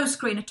no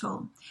screen at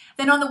all.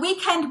 Then on the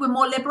weekend, we're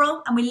more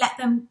liberal and we let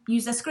them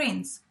use their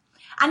screens.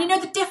 And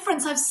the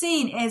difference I've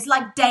seen is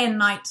like day and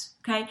night,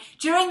 okay?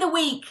 During the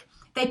week,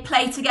 they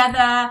play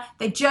together,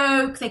 they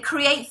joke, they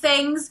create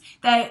things,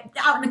 they're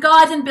out in the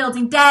garden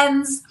building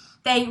dens,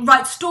 they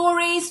write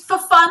stories for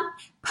fun,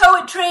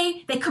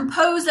 poetry, they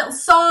compose little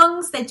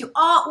songs, they do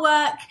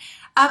artwork,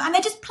 and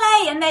they just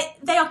play, and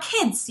they are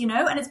kids,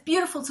 and it's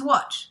beautiful to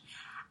watch.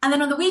 And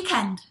then on the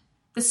weekend,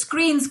 the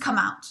screens come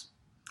out.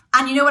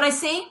 And you know what I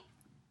see?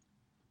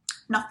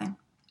 Nothing.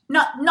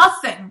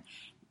 Nothing.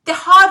 They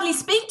hardly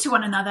speak to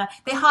one another.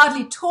 They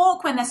hardly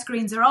talk when their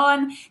screens are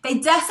on. They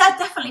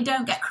definitely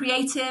don't get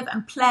creative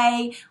and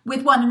play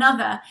with one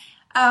another.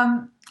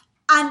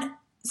 And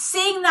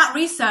seeing that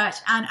research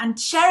and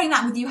sharing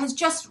that with you has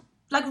just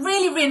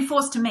really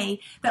reinforced to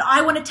me that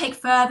I want to take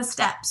further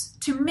steps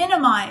to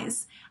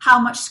minimize how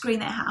much screen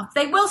they have.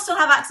 They will still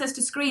have access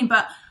to screen,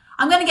 but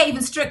I'm going to get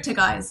even stricter,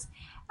 guys.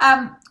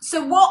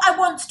 So what I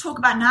want to talk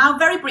about now,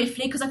 very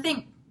briefly, because I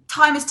think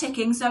time is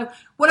ticking. So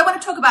what I want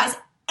to talk about is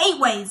 8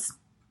 ways.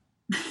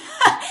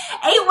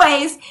 8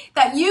 ways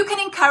that you can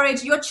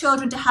encourage your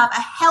children to have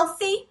a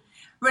healthy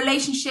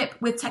relationship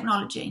with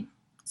technology.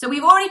 So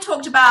we've already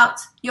talked about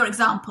your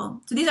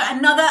example. So these are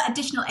another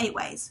additional 8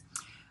 ways.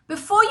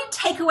 Before you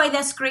take away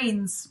their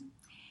screens,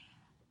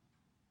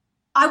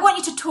 I want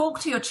you to talk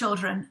to your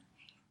children.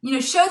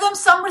 show them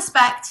some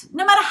respect,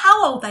 no matter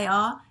how old they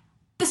are.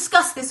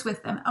 Discuss this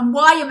with them and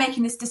why you're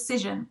making this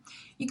decision.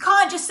 You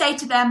can't just say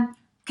to them,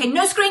 okay,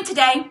 no screen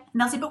today. And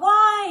they'll say, but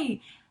why? And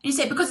you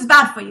say, because it's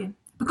bad for you.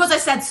 Because I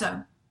said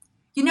so.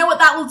 You know what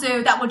that will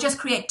do? That will just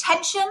create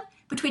tension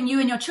between you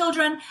and your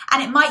children,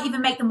 and it might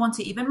even make them want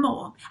it even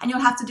more. And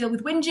you'll have to deal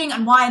with whinging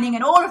and whining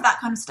and all of that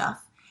kind of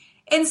stuff.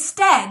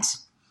 Instead,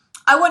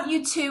 I want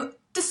you to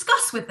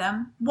discuss with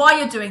them why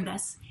you're doing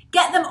this.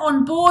 Get them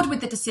on board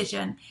with the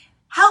decision.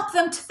 Help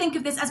them to think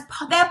of this as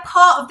they're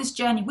part of this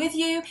journey with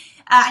you,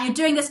 and you're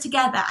doing this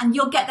together, and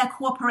you'll get their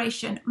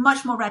cooperation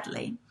much more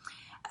readily.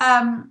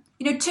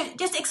 To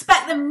just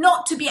expect them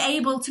not to be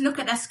able to look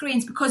at their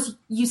screens because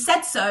you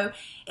said so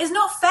is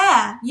not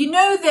fair. You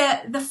know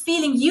the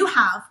feeling you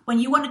have when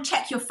you want to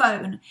check your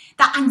phone,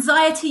 that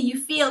anxiety you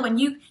feel when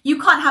you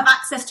can't have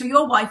access to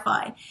your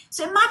Wi-Fi.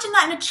 So imagine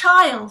that in a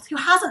child who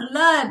hasn't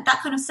learned that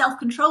kind of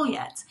self-control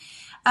yet.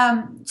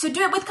 So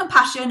do it with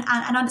compassion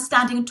and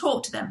understanding, and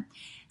talk to them.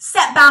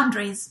 Set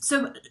boundaries.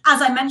 So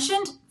as I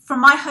mentioned,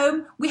 from my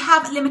home, we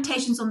have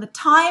limitations on the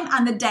time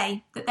and the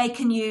day that they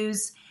can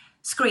use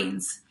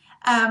screens.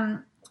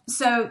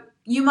 So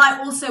you might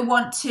also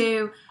want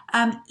to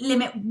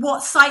limit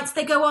what sites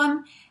they go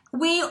on.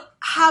 We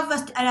have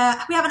an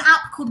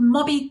app called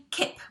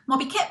MobiKip.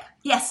 MobiKip,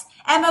 yes,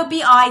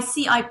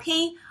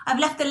 MobiCip. I've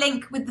left the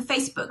link with the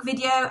Facebook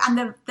video, and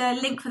the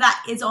link for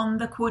that is on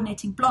the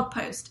coordinating blog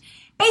post.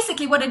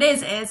 Basically, what it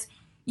is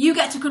you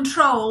get to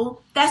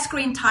control their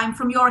screen time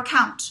from your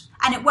account,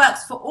 and it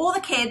works for all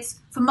the kids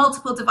for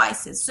multiple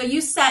devices. So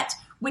you set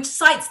which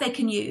sites they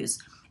can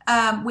use,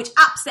 which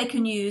apps they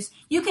can use.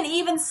 You can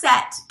even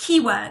set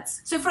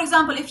keywords. So for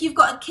example, if you've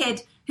got a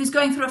kid who's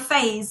going through a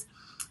phase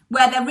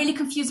where they're really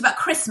confused about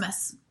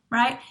Christmas,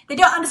 right? They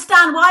don't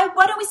understand why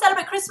don't we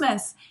celebrate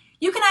Christmas?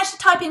 You can actually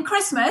type in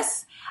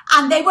Christmas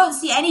and they won't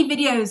see any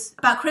videos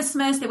about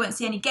Christmas. They won't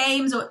see any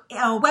games or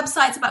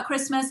websites about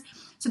Christmas.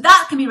 So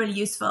that can be really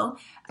useful.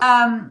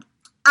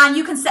 And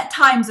you can set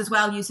times as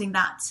well using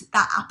that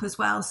app as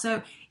well.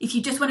 So if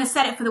you just want to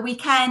set it for the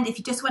weekend, if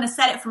you just want to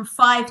set it from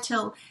 5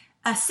 till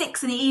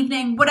 6 in the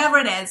evening, whatever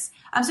it is.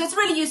 So it's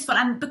really useful.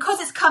 And because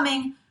it's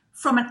coming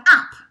from an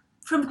app,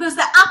 because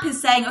the app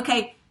is saying,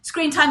 okay,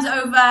 screen time's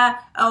over,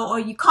 or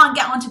you can't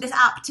get onto this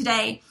app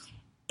today,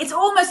 it's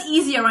almost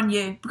easier on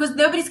you because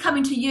nobody's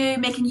coming to you,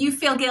 making you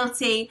feel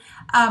guilty.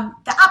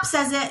 The app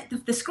says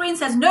it, the screen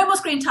says no more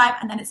screen time,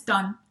 and then it's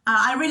done.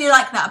 I really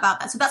like that about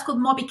that. So that's called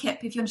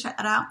MobiKip, if you want to check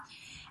that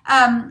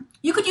out.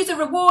 You could use a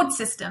reward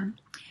system.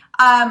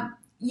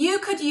 You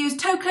could use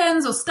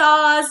tokens or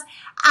stars.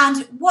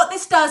 And what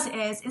this does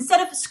is, instead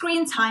of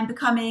screen time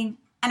becoming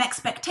an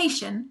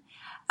expectation,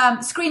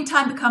 screen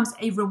time becomes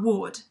a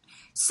reward.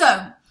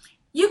 So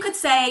you could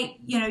say,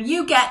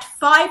 you get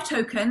 5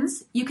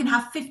 tokens, you can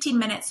have 15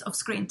 minutes of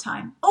screen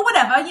time, or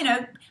whatever,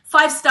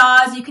 5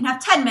 stars, you can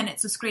have 10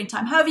 minutes of screen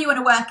time, however you want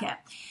to work it.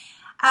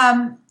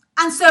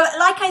 And so,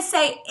 like I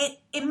say,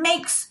 it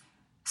makes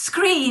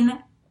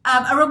screen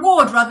a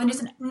reward rather than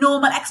just a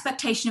normal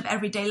expectation of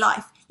everyday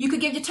life. You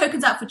could give your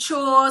tokens out for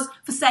chores,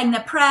 for saying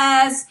their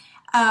prayers,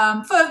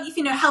 for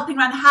helping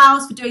around the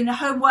house, for doing the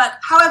homework,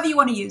 however you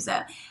want to use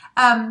it.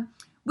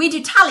 We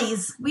do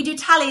tallies. We do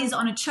tallies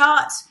on a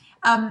chart,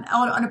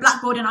 on a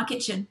blackboard in our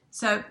kitchen.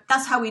 So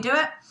that's how we do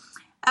it.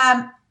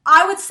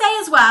 I would say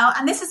as well,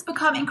 and this has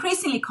become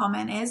increasingly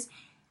common, is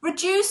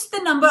reduce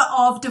the number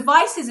of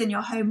devices in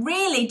your home.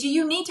 Really, do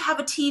you need to have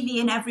a TV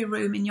in every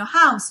room in your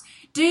house?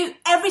 Do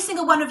every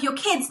single one of your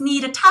kids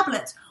need a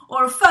tablet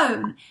or a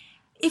phone?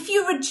 If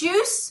you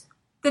reduce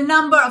the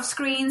number of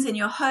screens in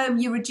your home,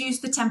 you reduce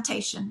the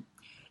temptation.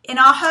 In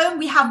our home,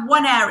 we have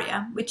one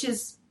area,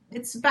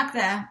 it's back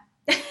there.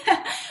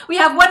 We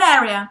have one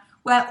area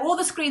where all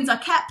the screens are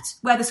kept,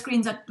 where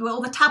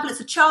all the tablets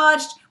are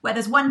charged, where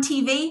there's one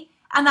TV,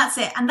 and that's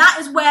it. And that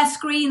is where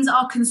screens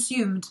are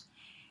consumed.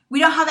 We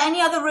don't have any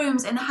other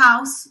rooms in the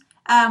house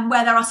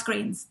where there are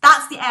screens.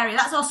 That's the area.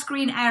 That's our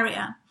screen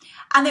area.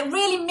 And it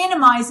really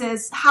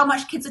minimizes how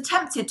much kids are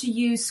tempted to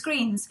use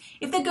screens.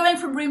 If they're going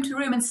from room to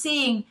room and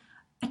seeing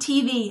a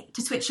TV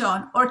to switch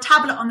on or a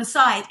tablet on the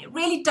side, it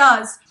really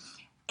does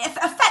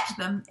affect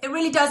them. It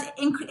really does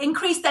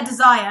increase their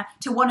desire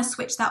to want to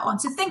switch that on.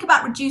 So think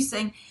about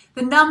reducing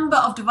the number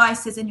of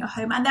devices in your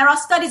home. And there are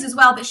studies as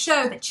well that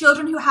show that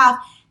children who have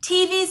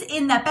TVs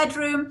in their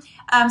bedroom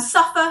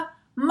suffer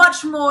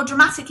much more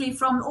dramatically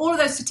from all of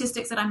those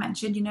statistics that I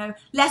mentioned,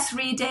 less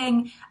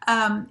reading,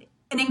 an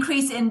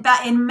increase in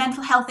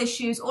mental health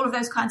issues, all of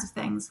those kinds of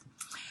things.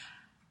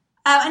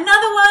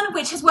 Another one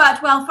which has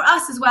worked well for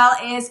us as well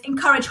is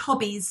encourage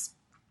hobbies.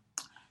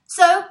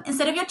 So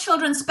instead of your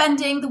children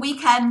spending the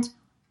weekend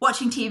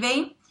watching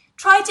TV,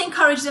 try to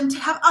encourage them to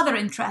have other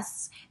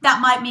interests. That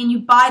might mean you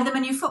buy them a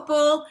new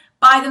football,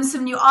 buy them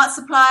some new art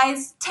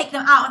supplies, take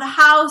them out of the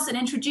house and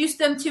introduce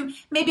them to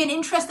maybe an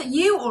interest that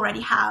you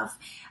already have.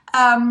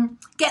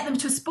 Get them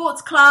to a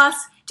sports class.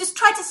 Just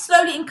try to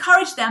slowly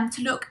encourage them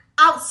to look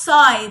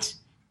outside,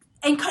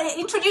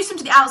 introduce them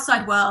to the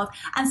outside world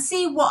and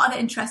see what other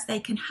interests they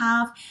can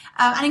have,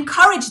 and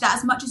encourage that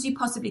as much as you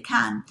possibly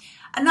can.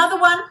 Another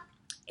one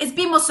is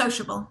be more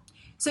sociable.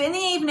 So in the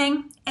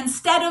evening,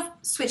 instead of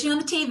switching on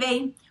the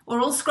TV or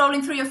all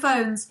scrolling through your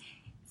phones,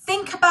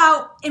 think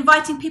about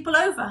inviting people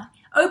over.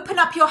 Open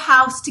up your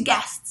house to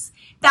guests.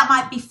 That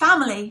might be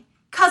family,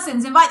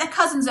 cousins. Invite their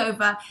cousins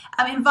over.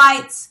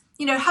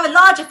 Have a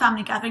larger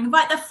family gathering.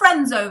 Invite their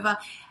friends over.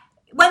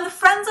 When the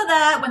friends are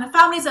there, when the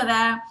families are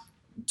there,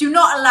 do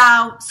not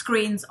allow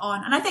screens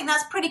on. And I think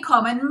that's pretty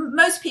common.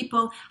 Most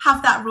people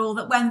have that rule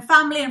that when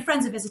family and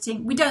friends are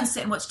visiting, we don't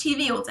sit and watch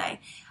TV all day.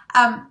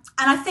 And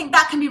I think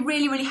that can be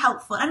really, really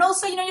helpful. And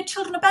also, your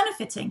children are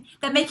benefiting.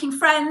 They're making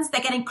friends.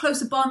 They're getting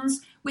closer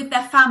bonds with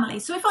their family.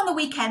 So if on the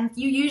weekend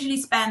you usually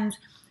spend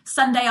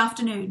Sunday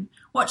afternoon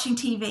watching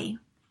TV,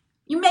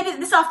 maybe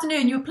this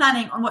afternoon you were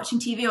planning on watching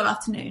TV all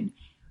afternoon.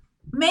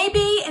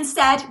 Maybe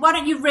instead, why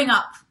don't you ring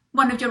up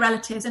one of your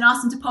relatives and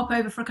ask them to pop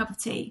over for a cup of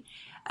tea?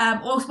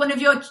 Or one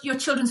of your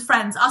children's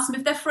friends, ask them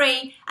if they're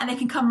free and they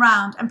can come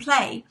round and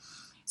play.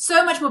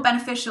 So much more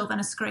beneficial than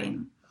a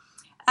screen.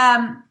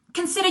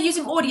 Consider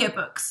using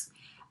audiobooks.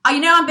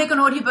 I'm big on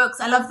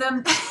audiobooks. I love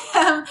them.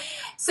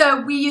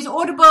 So we use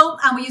Audible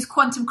and we use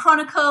Quantum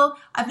Chronicle.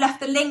 I've left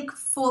the link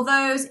for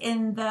those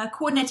in the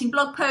coordinating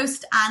blog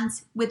post and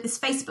with this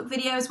Facebook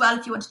video as well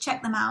if you want to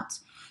check them out.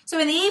 So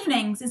in the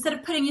evenings, instead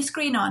of putting your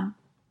screen on,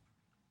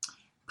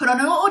 put on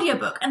an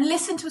audiobook and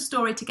listen to a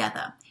story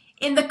together.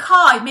 In the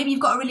car, maybe you've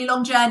got a really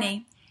long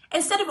journey.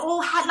 Instead of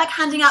all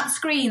handing out the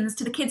screens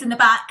to the kids in the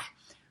back,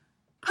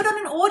 put on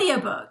an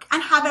audiobook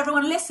and have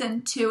everyone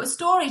listen to a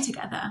story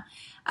together.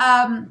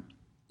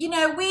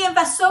 We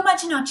invest so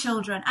much in our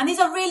children, and these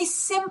are really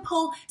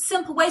simple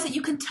ways that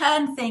you can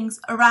turn things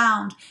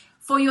around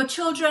for your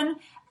children.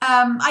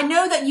 I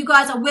know that you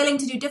guys are willing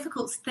to do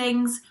difficult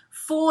things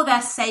for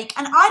their sake,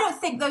 and I don't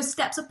think those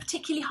steps are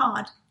particularly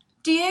hard.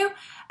 Do you?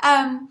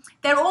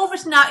 They're all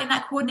written out in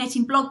that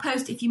coordinating blog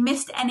post. If you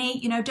missed any,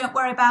 don't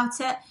worry about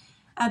it.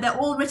 They're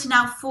all written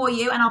out for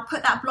you, and I'll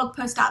put that blog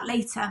post out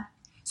later.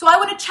 So I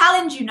want to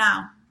challenge you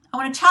now. I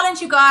want to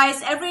challenge you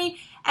guys. Every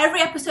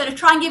episode I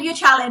try and give you a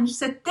challenge.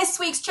 So this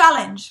week's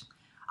challenge,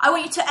 I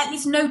want you to at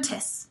least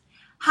notice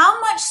how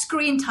much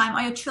screen time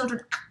are your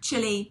children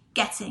actually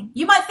getting.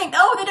 You might think, they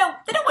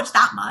don't watch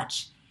that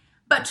much.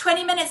 But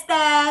 20 minutes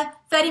there,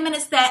 30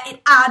 minutes there,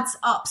 it adds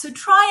up. So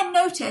try and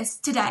notice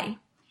today,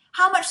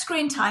 how much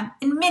screen time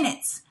in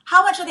minutes,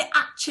 how much are they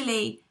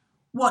actually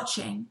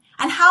watching?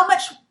 And how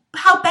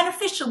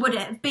beneficial would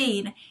it have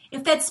been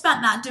if they'd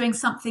spent that doing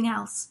something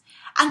else?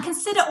 And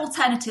consider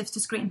alternatives to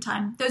screen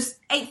time, those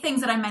 8 things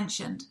that I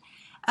mentioned.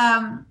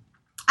 And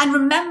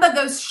remember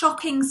those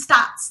shocking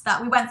stats that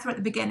we went through at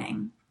the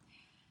beginning.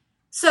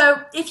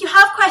 So if you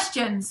have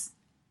questions,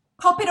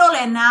 pop it all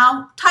in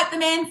now. Type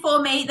them in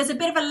for me. There's a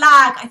bit of a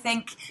lag, I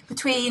think,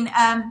 between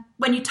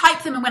when you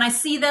type them and when I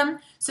see them.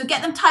 So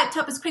get them typed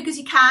up as quick as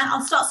you can.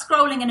 I'll start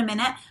scrolling in a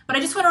minute. But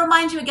I just want to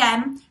remind you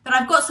again that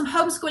I've got some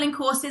homeschooling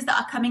courses that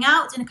are coming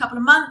out in a couple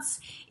of months.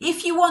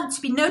 If you want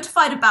to be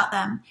notified about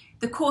them,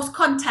 the course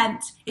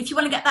content, if you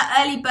want to get that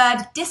early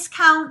bird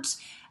discount,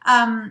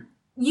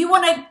 you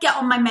want to get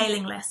on my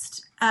mailing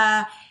list.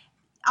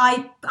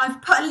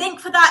 I've put a link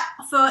for that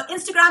for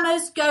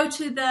Instagrammers. Go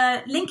to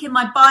the link in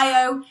my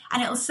bio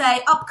and it'll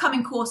say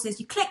upcoming courses.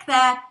 You click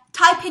there,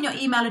 type in your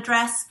email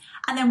address,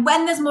 and then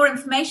when there's more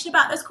information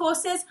about those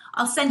courses,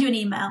 I'll send you an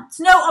email. It's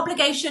no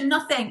obligation,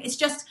 nothing. It's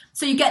just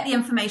so you get the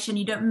information,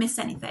 you don't miss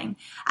anything.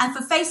 And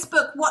for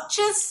Facebook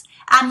watchers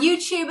and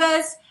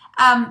YouTubers,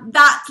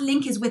 that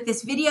link is with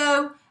this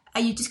video.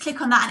 You just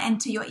click on that and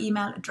enter your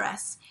email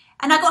address.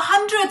 And I got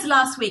hundreds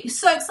last week. It's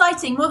so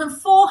exciting. More than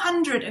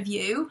 400 of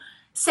you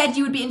said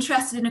you would be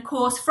interested in a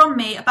course from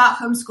me about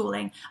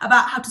homeschooling,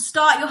 about how to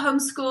start your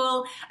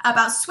homeschool,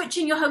 about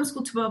switching your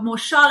homeschool to a more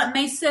Charlotte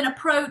Mason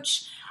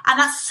approach. And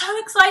that's so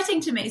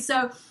exciting to me.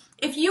 So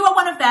if you are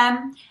one of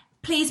them,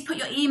 please put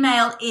your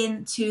email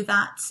into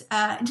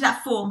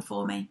that form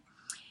for me.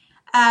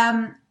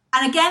 And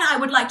again, I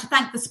would like to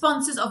thank the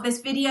sponsors of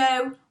this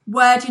video,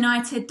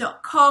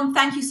 wordunited.com.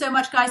 Thank you so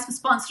much, guys, for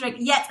sponsoring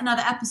yet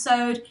another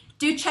episode.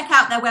 Do check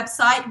out their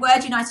website,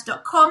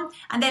 wordunited.com,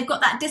 and they've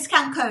got that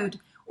discount code,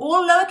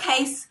 all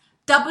lowercase,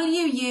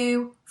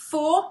 WU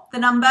for the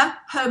number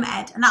home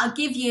ed, and that'll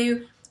give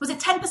you, was it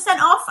 10%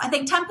 off? I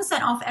think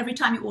 10% off every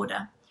time you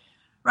order.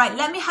 Right,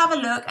 let me have a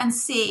look and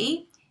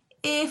see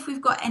if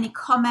we've got any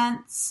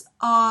comments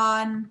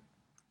on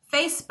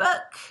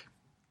Facebook.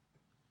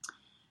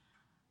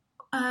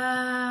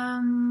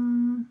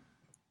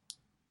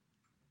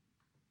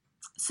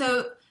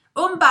 So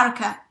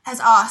Baraka has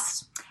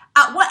asked,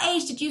 at what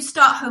age did you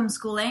start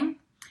homeschooling?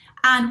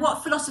 And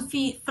what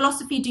philosophy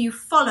do you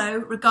follow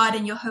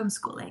regarding your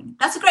homeschooling?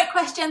 That's a great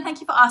question. Thank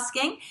you for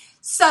asking.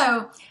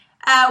 So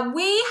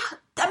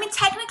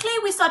technically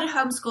we started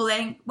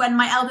homeschooling when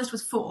my eldest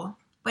was 4,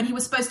 when he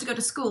was supposed to go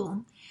to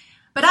school.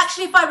 But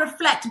actually, if I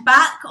reflect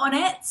back on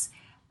it,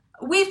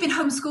 we've been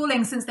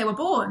homeschooling since they were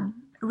born,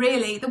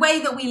 really. The way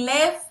that we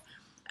live,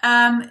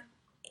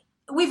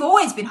 we've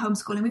always been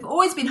homeschooling. We've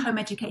always been home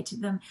educating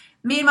them.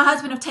 Me and my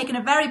husband have taken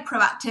a very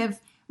proactive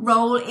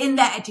role in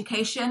their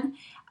education.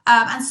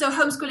 And so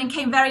homeschooling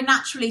came very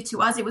naturally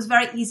to us. It was a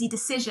very easy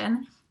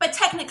decision, but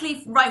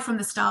technically right from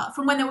the start,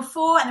 from when they were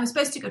 4 and they were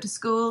supposed to go to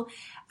school,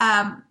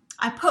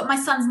 I put my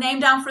son's name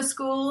down for a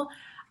school,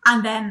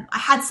 and then I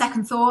had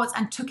second thoughts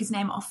and took his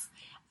name off.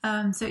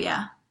 So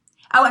yeah.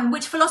 Oh, and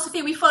which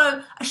philosophy? We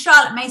follow a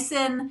Charlotte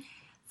Mason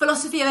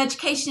philosophy of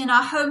education in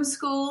our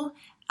homeschool.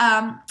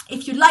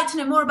 If you'd like to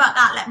know more about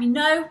that, let me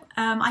know.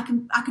 I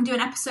can do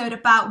an episode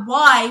about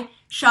why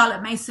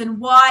Charlotte Mason,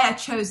 why I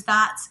chose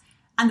that,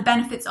 and the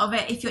benefits of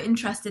it. If you're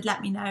interested,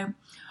 let me know.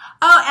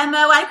 Oh,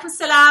 Emma, walaikum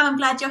salam. I'm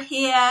glad you're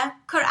here.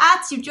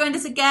 Qurat, you've joined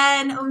us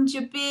again.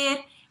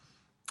 Jabir.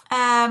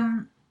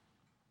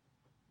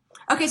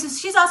 Okay, so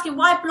she's asking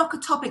why block a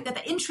topic that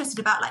they're interested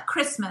about, like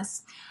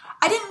Christmas.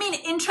 I didn't mean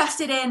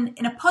interested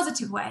in a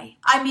positive way.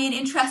 I mean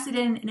interested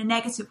in a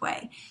negative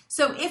way.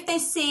 So if they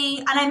see,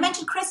 and I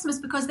mentioned Christmas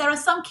because there are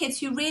some kids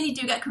who really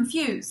do get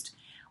confused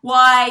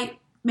why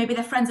maybe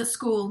their friends at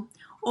school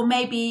or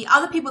maybe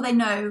other people they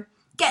know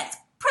get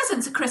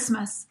presents at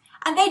Christmas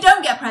and they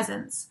don't get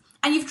presents.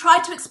 And you've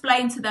tried to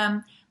explain to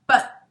them,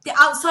 but the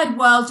outside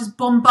world just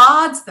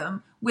bombards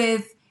them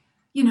with,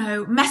 you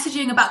know,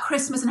 messaging about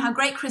Christmas and how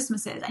great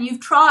Christmas is. And you've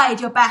tried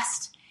your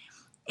best.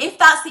 If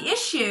that's the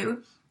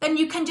issue, then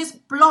you can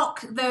just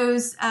block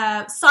those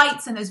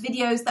sites and those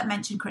videos that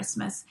mention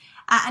Christmas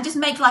and just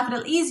make life a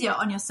little easier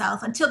on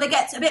yourself until they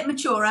get a bit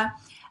maturer,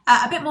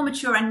 a bit more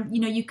mature, and,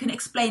 you know, you can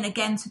explain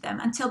again to them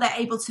until they're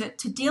able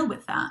to deal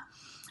with that.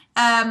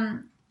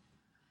 And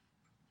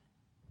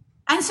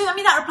so, I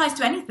mean, that applies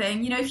to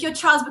anything. You know, if your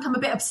child's become a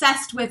bit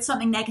obsessed with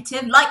something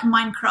negative, like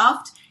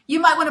Minecraft, you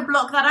might want to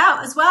block that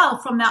out as well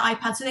from their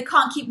iPad so they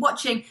can't keep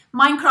watching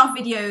Minecraft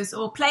videos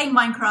or playing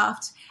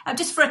Minecraft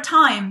just for a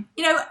time.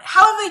 You know,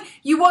 however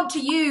you want to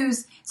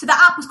use. So the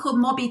app was called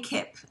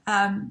MobiKip.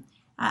 And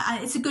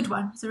it's a good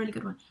one. It's a really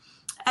good one.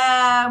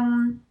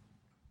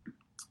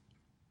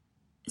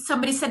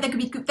 Somebody said they'd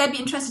be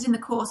interested in the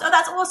course. Oh,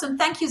 that's awesome.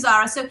 Thank you,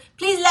 Zara. So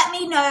please let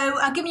me know.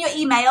 Give me your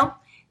email.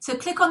 So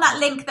click on that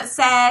link that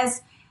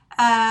says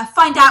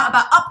find out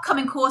about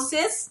upcoming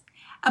courses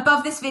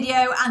above this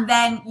video, and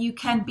then you'll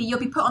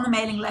be put on the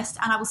mailing list,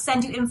 and I will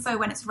send you info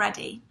when it's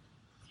ready.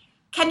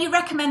 Can you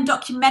recommend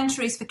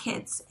documentaries for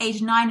kids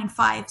aged 9 and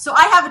 5? So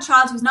I have a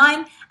child who's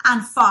 9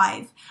 and 5,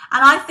 and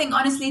I think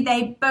honestly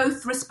they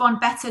both respond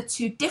better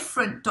to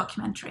different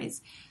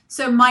documentaries.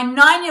 So my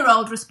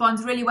 9-year-old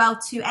responds really well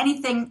to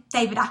anything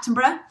David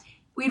Attenborough.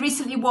 We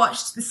recently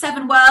watched The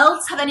 7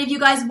 Worlds. Have any of you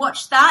guys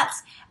watched that?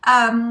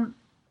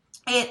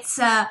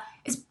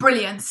 It's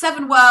brilliant.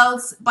 7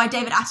 Worlds by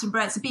David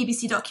Attenborough. It's a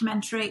BBC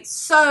documentary. It's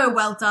so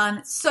well done.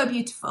 It's so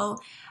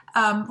beautiful.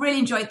 Really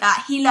enjoyed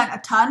that. He learnt a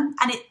ton,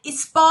 and it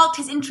sparked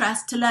his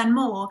interest to learn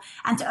more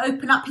and to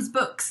open up his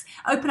books,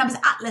 open up his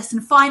atlas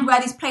and find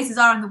where these places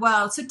are in the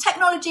world. So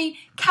technology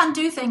can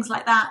do things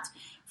like that.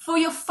 For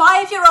your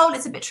 5-year-old,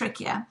 it's a bit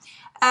trickier.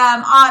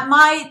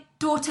 My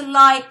daughter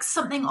likes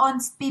something on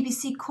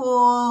BBC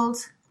called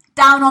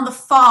Down on the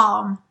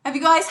Farm. Have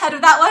you guys heard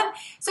of that one?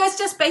 So it's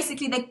just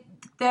basically the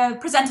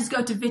presenters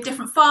go to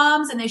different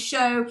farms and they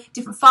show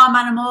different farm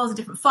animals and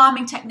different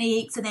farming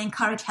techniques, and they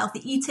encourage healthy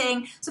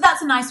eating. So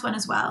that's a nice one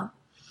as well.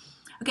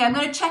 Okay, I'm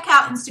going to check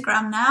out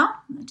Instagram now.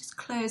 I'm going to just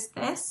close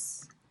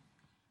this.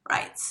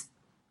 Right.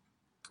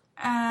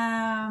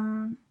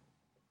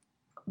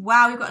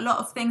 Wow, we've got a lot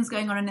of things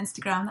going on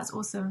Instagram. That's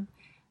awesome.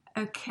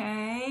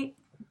 Okay.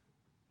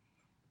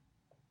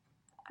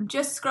 I'm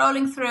just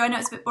scrolling through. I know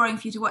it's a bit boring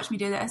for you to watch me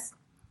do this.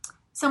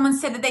 Someone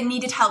said that they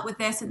needed help with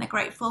this and they're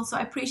grateful, so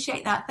I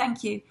appreciate that.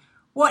 Thank you.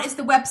 What is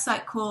the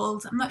website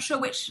called? I'm not sure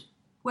which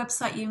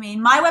website you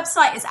mean. My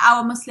website is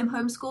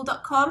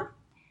ourmuslimhomeschool.com.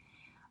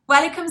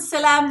 Walaikum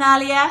salam,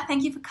 Nalia.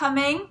 Thank you for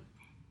coming.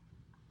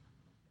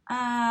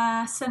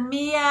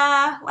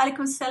 Samia,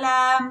 walaikum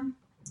salam.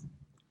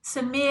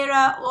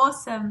 Samira,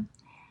 awesome.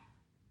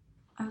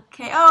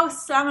 Okay. Oh,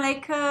 assalamu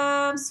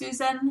alaikum,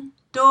 Susan.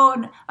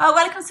 Dawn. Oh,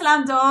 walaikum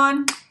salam,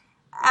 Dawn.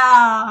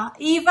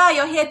 Eva,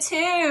 you're here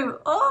too.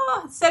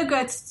 Oh, so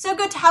good. So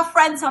good to have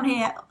friends on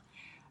here.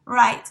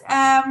 Right.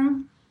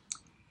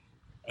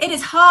 It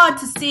is hard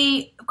to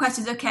see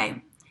questions.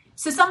 Okay.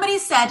 So somebody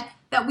said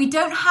that we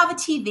don't have a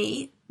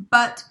TV,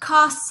 but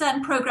cast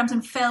certain programs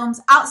and films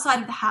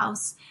outside of the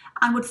house,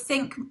 and would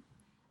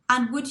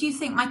you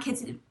think my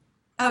kids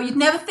you'd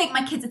never think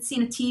my kids had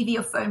seen a TV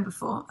or phone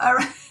before. All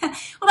right.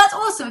 Well, that's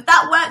awesome. If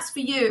that works for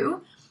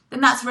you,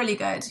 then that's really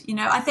good. You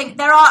know, I think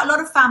there are a lot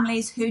of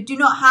families who do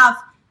not have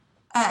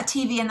a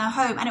TV in their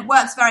home, and it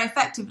works very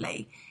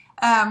effectively.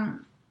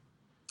 And,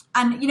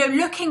 you know,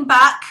 looking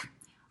back,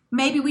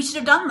 maybe we should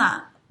have done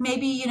that.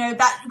 Maybe, you know,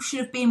 that should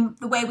have been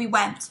the way we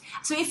went.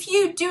 So if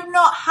you do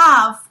not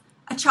have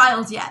a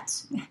child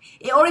yet,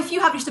 or if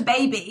you have just a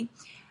baby,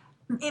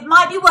 it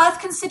might be worth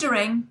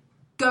considering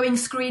going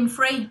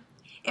screen-free.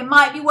 It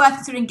might be worth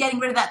considering getting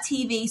rid of that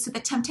TV so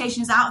the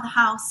temptation is out of the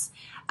house.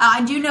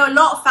 I do know a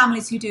lot of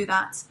families who do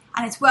that,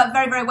 and it's worked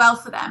very, very well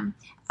for them.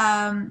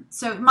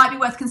 So it might be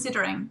worth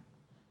considering.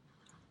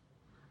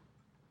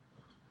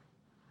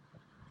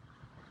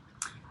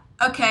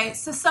 Okay,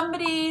 so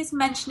somebody's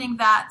mentioning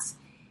that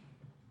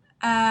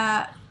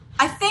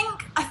I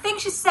think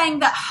she's saying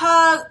that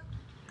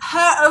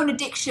her own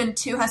addiction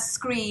to her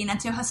screen and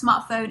to her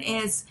smartphone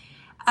is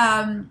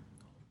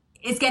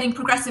getting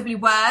progressively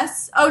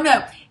worse. Oh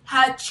no,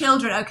 her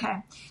children.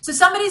 Okay, so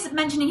somebody's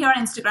mentioning here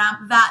on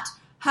Instagram that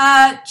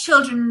her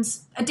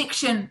children's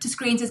addiction to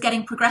screens is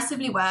getting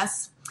progressively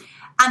worse,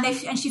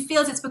 and she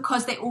feels it's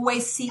because they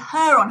always see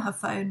her on her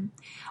phone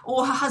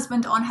or her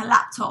husband on her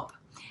laptop.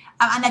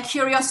 And their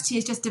curiosity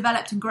has just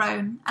developed and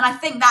grown. And I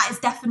think that is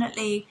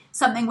definitely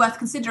something worth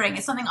considering.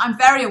 It's something I'm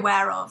very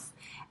aware of,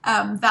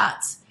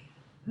 that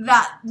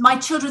my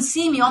children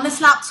see me on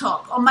this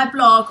laptop, on my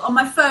blog, on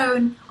my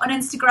phone, on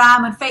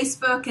Instagram and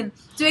Facebook, and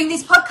doing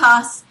these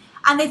podcasts,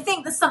 and they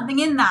think there's something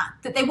in that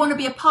they want to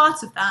be a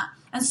part of that.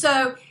 And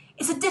so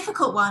it's a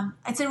difficult one.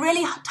 It's a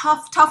really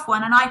tough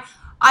one. And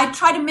I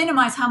try to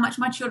minimize how much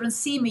my children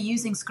see me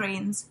using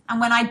screens. And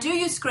when I do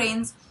use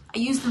screens, I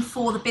use them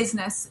for the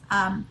business,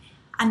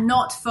 and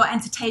not for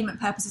entertainment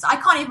purposes. I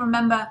can't even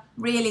remember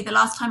really the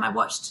last time I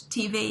watched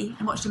TV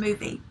and watched a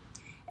movie.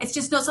 It's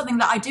just not something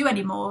that I do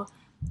anymore.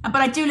 But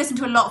I do listen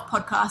to a lot of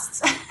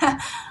podcasts.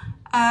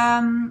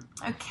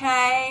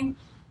 Okay.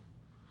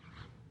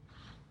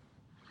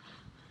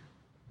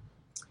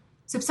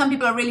 So some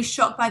people are really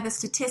shocked by the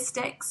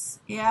statistics.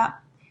 Yeah.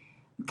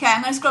 Okay,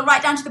 I'm going to scroll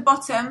right down to the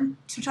bottom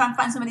to try and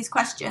find some of these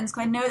questions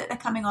because I know that they're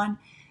coming on.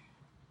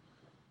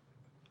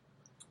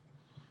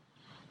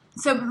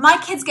 So my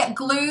kids get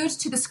glued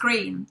to the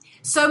screen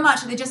so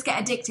much that they just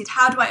get addicted.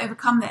 How do I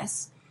overcome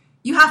this?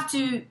 You have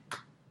to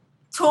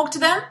talk to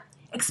them,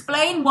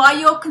 explain why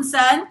you're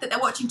concerned that they're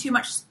watching too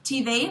much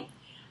TV,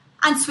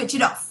 and switch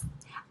it off.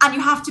 And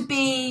you have to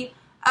be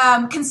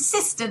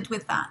consistent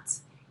with that.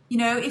 You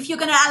know, if you're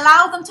going to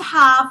allow them to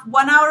have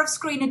 1 hour of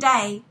screen a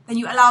day, then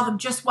you allow them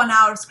just 1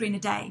 hour of screen a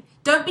day.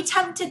 Don't be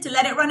tempted to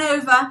let it run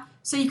over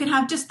so you can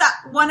have just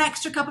that one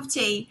extra cup of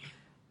tea.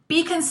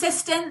 Be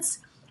consistent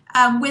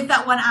with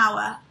that 1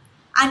 hour,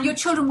 and your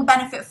children will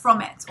benefit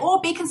from it.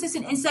 Or be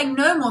consistent in saying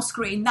no more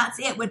screen, that's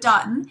it, we're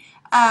done.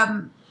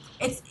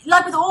 It's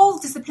like with all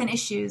discipline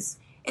issues,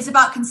 it's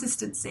about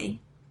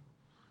consistency.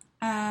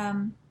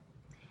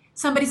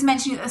 Somebody's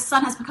mentioning that the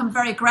son has become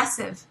very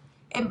aggressive.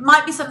 It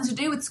might be something to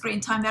do with screen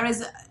time. There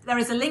is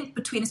a link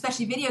between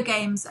especially video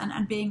games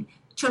and being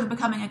children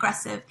becoming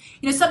aggressive.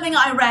 You know, something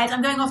I read,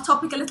 I'm going off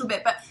topic a little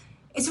bit, but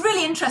it's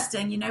really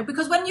interesting, you know,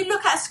 because when you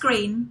look at a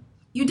screen,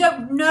 you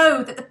don't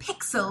know that the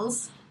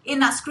pixels in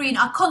that screen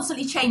are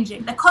constantly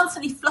changing. They're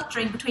constantly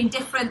fluttering between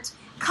different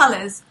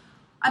colors.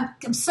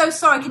 I'm so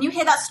sorry. Can you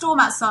hear that storm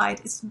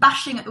outside? It's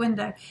bashing at the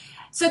window.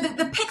 So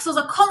the pixels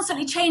are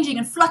constantly changing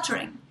and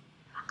fluttering.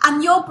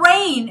 And your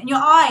brain and your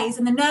eyes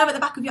and the nerve at the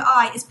back of your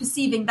eye is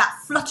perceiving that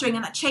fluttering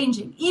and that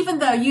changing, even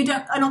though you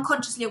are not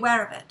consciously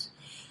aware of it.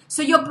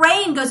 So your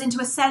brain goes into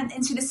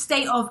this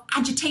state of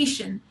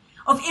agitation,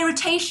 of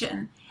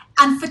irritation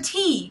and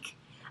fatigue.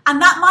 And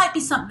that might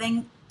be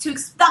something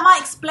that might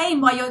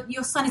explain why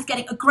your son is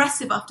getting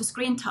aggressive after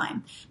screen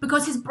time,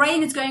 because his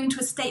brain is going into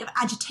a state of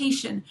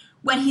agitation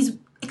when he's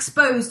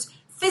exposed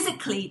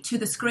physically to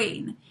the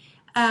screen.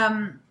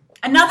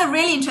 Another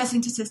really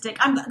interesting statistic,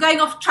 I'm going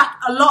off track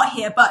a lot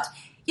here, but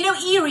you know,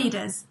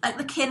 e-readers like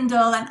the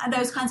Kindle and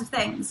those kinds of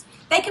things,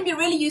 they can be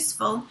really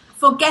useful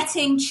for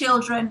getting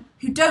children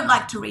who don't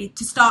like to read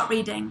to start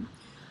reading.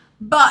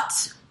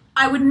 But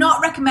I would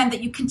not recommend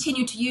that you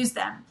continue to use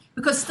them,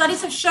 because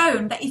studies have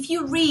shown that if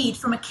you read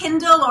from a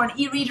Kindle or an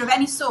e-reader of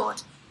any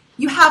sort,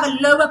 you have a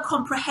lower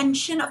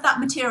comprehension of that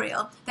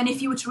material than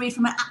if you were to read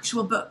from an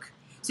actual book.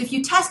 So if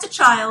you test a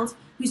child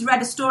who's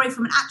read a story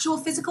from an actual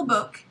physical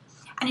book,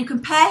 and you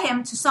compare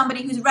him to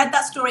somebody who's read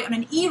that story on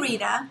an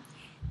e-reader,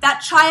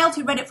 that child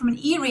who read it from an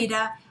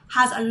e-reader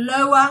has a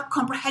lower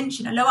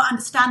comprehension, a lower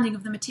understanding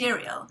of the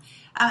material.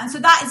 And so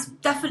that is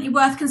definitely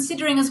worth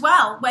considering as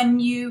well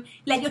when you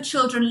let your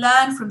children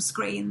learn from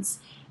screens.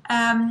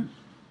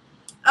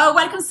 Oh,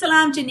 welcome,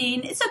 Salam,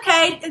 Janine. It's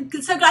okay.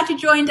 So glad you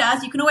joined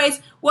us. You can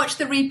always watch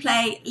the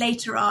replay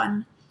later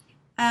on.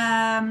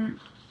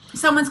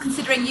 Someone's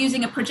considering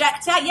using a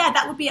projector. Yeah,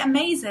 that would be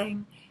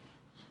amazing.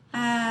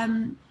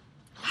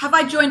 Have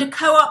I joined a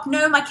co-op?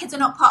 No, my kids are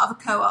not part of a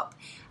co-op.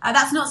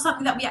 That's not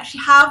something that we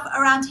actually have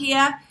around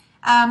here.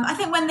 I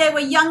think when they were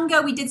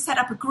younger, we did set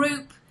up a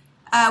group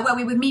where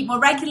we would meet more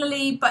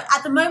regularly. But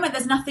at the moment,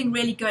 there's nothing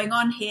really going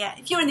on here.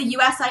 If you're in the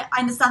US, I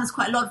understand there's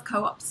quite a lot of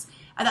co-ops.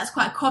 That's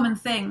quite a common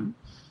thing.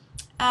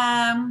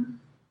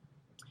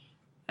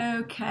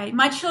 Okay,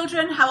 my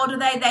children, how old are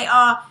they? They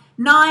are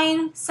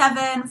 9,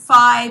 7,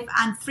 5,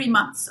 and 3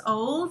 months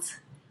old.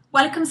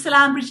 Welcome,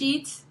 Salam,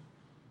 Brigitte.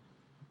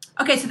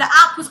 Okay, so the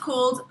app was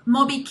called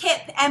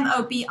MobiCip,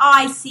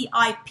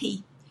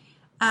 MOBICIP.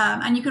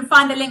 And you can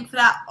find the link for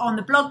that on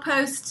the blog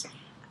post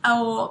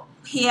or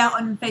here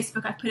on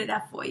Facebook. I put it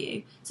there for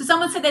you. So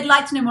someone said they'd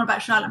like to know more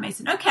about Charlotte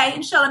Mason. Okay,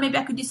 inshallah, maybe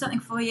I could do something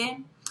for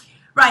you.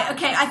 Right,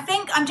 okay, I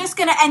think I'm just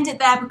going to end it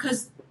there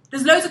because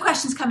there's loads of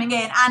questions coming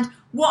in. And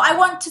what I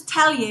want to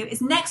tell you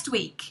is next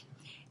week's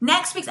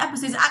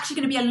episode is actually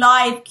going to be a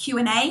live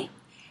Q&A.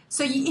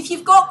 So if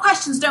you've got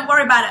questions, don't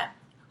worry about it.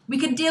 We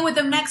can deal with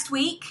them next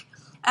week.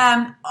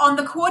 On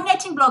the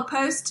coordinating blog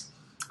post,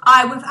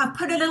 I've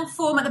put a little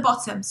form at the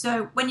bottom.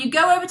 So when you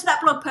go over to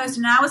that blog post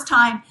in an hour's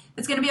time,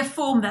 there's going to be a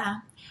form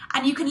there.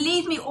 And you can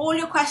leave me all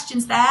your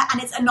questions there,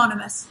 and it's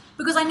anonymous.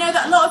 Because I know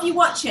that a lot of you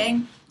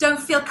watching don't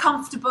feel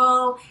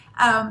comfortable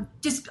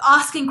just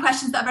asking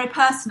questions that are very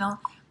personal.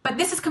 But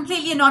this is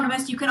completely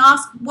anonymous. You can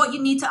ask what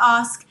you need to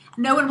ask.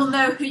 No one will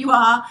know who you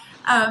are.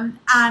 And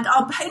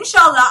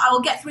inshallah, I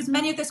will get through as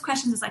many of those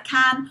questions as I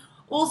can.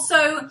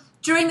 Also,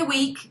 during the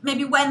week,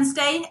 maybe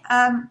Wednesday,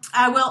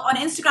 I will, on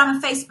Instagram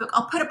and Facebook,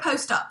 I'll put a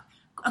post up,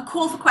 a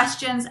call for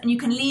questions, and you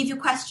can leave your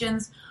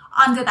questions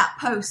under that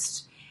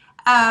post.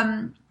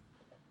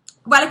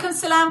 Walaikum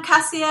salam,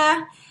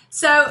 Cassia.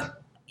 So,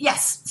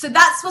 yes, so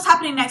that's what's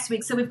happening next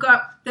week. So we've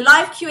got the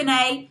live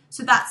Q&A.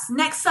 So that's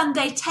next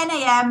Sunday, 10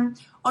 a.m.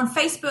 on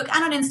Facebook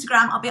and on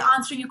Instagram. I'll be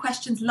answering your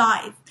questions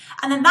live.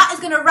 And then that is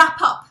going to wrap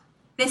up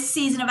this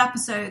season of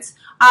episodes.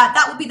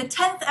 That will be the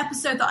 10th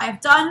episode that I have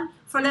done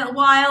for a little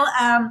while.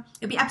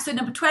 It'll be episode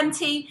number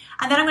 20.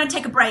 And then I'm going to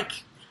take a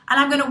break. And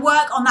I'm going to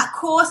work on that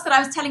course that I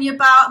was telling you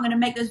about. I'm going to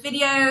make those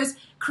videos,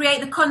 create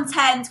the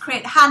content,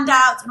 create the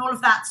handouts and all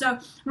of that. So I'm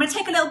going to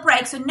take a little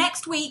break. So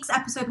next week's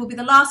episode will be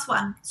the last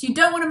one. So you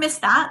don't want to miss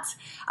that.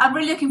 I'm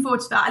really looking forward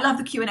to that. I love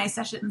the Q&A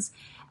sessions.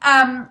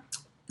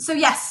 So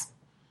yes,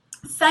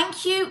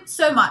 thank you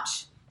so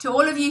much to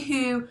all of you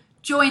who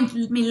joined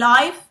me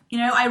live. You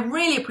know, I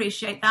really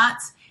appreciate that.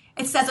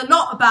 It says a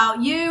lot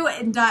about you,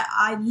 and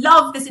I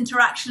love this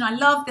interaction. I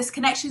love this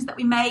connections that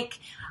we make.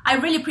 I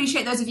really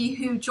appreciate those of you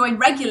who join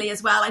regularly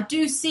as well. I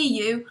do see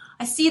you.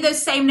 I see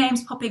those same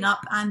names popping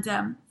up,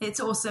 and it's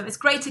awesome. It's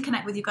great to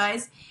connect with you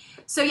guys.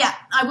 So yeah,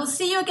 I will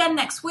see you again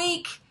next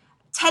week,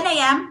 10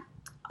 a.m.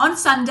 on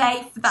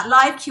Sunday for that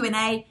live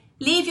Q&A.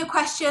 Leave your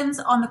questions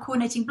on the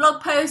coordinating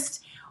blog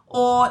post,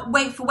 or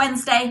wait for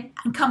Wednesday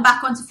and come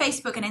back onto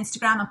Facebook and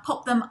Instagram and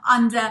pop them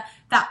under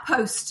that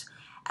post.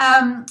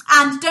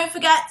 And don't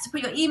forget to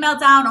put your email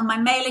down on my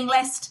mailing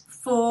list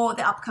for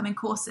the upcoming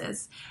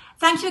courses.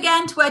 Thank you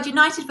again to Word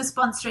United for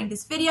sponsoring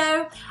this video,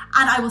 and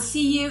I will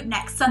see you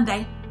next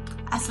Sunday.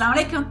 Assalamu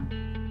alaikum.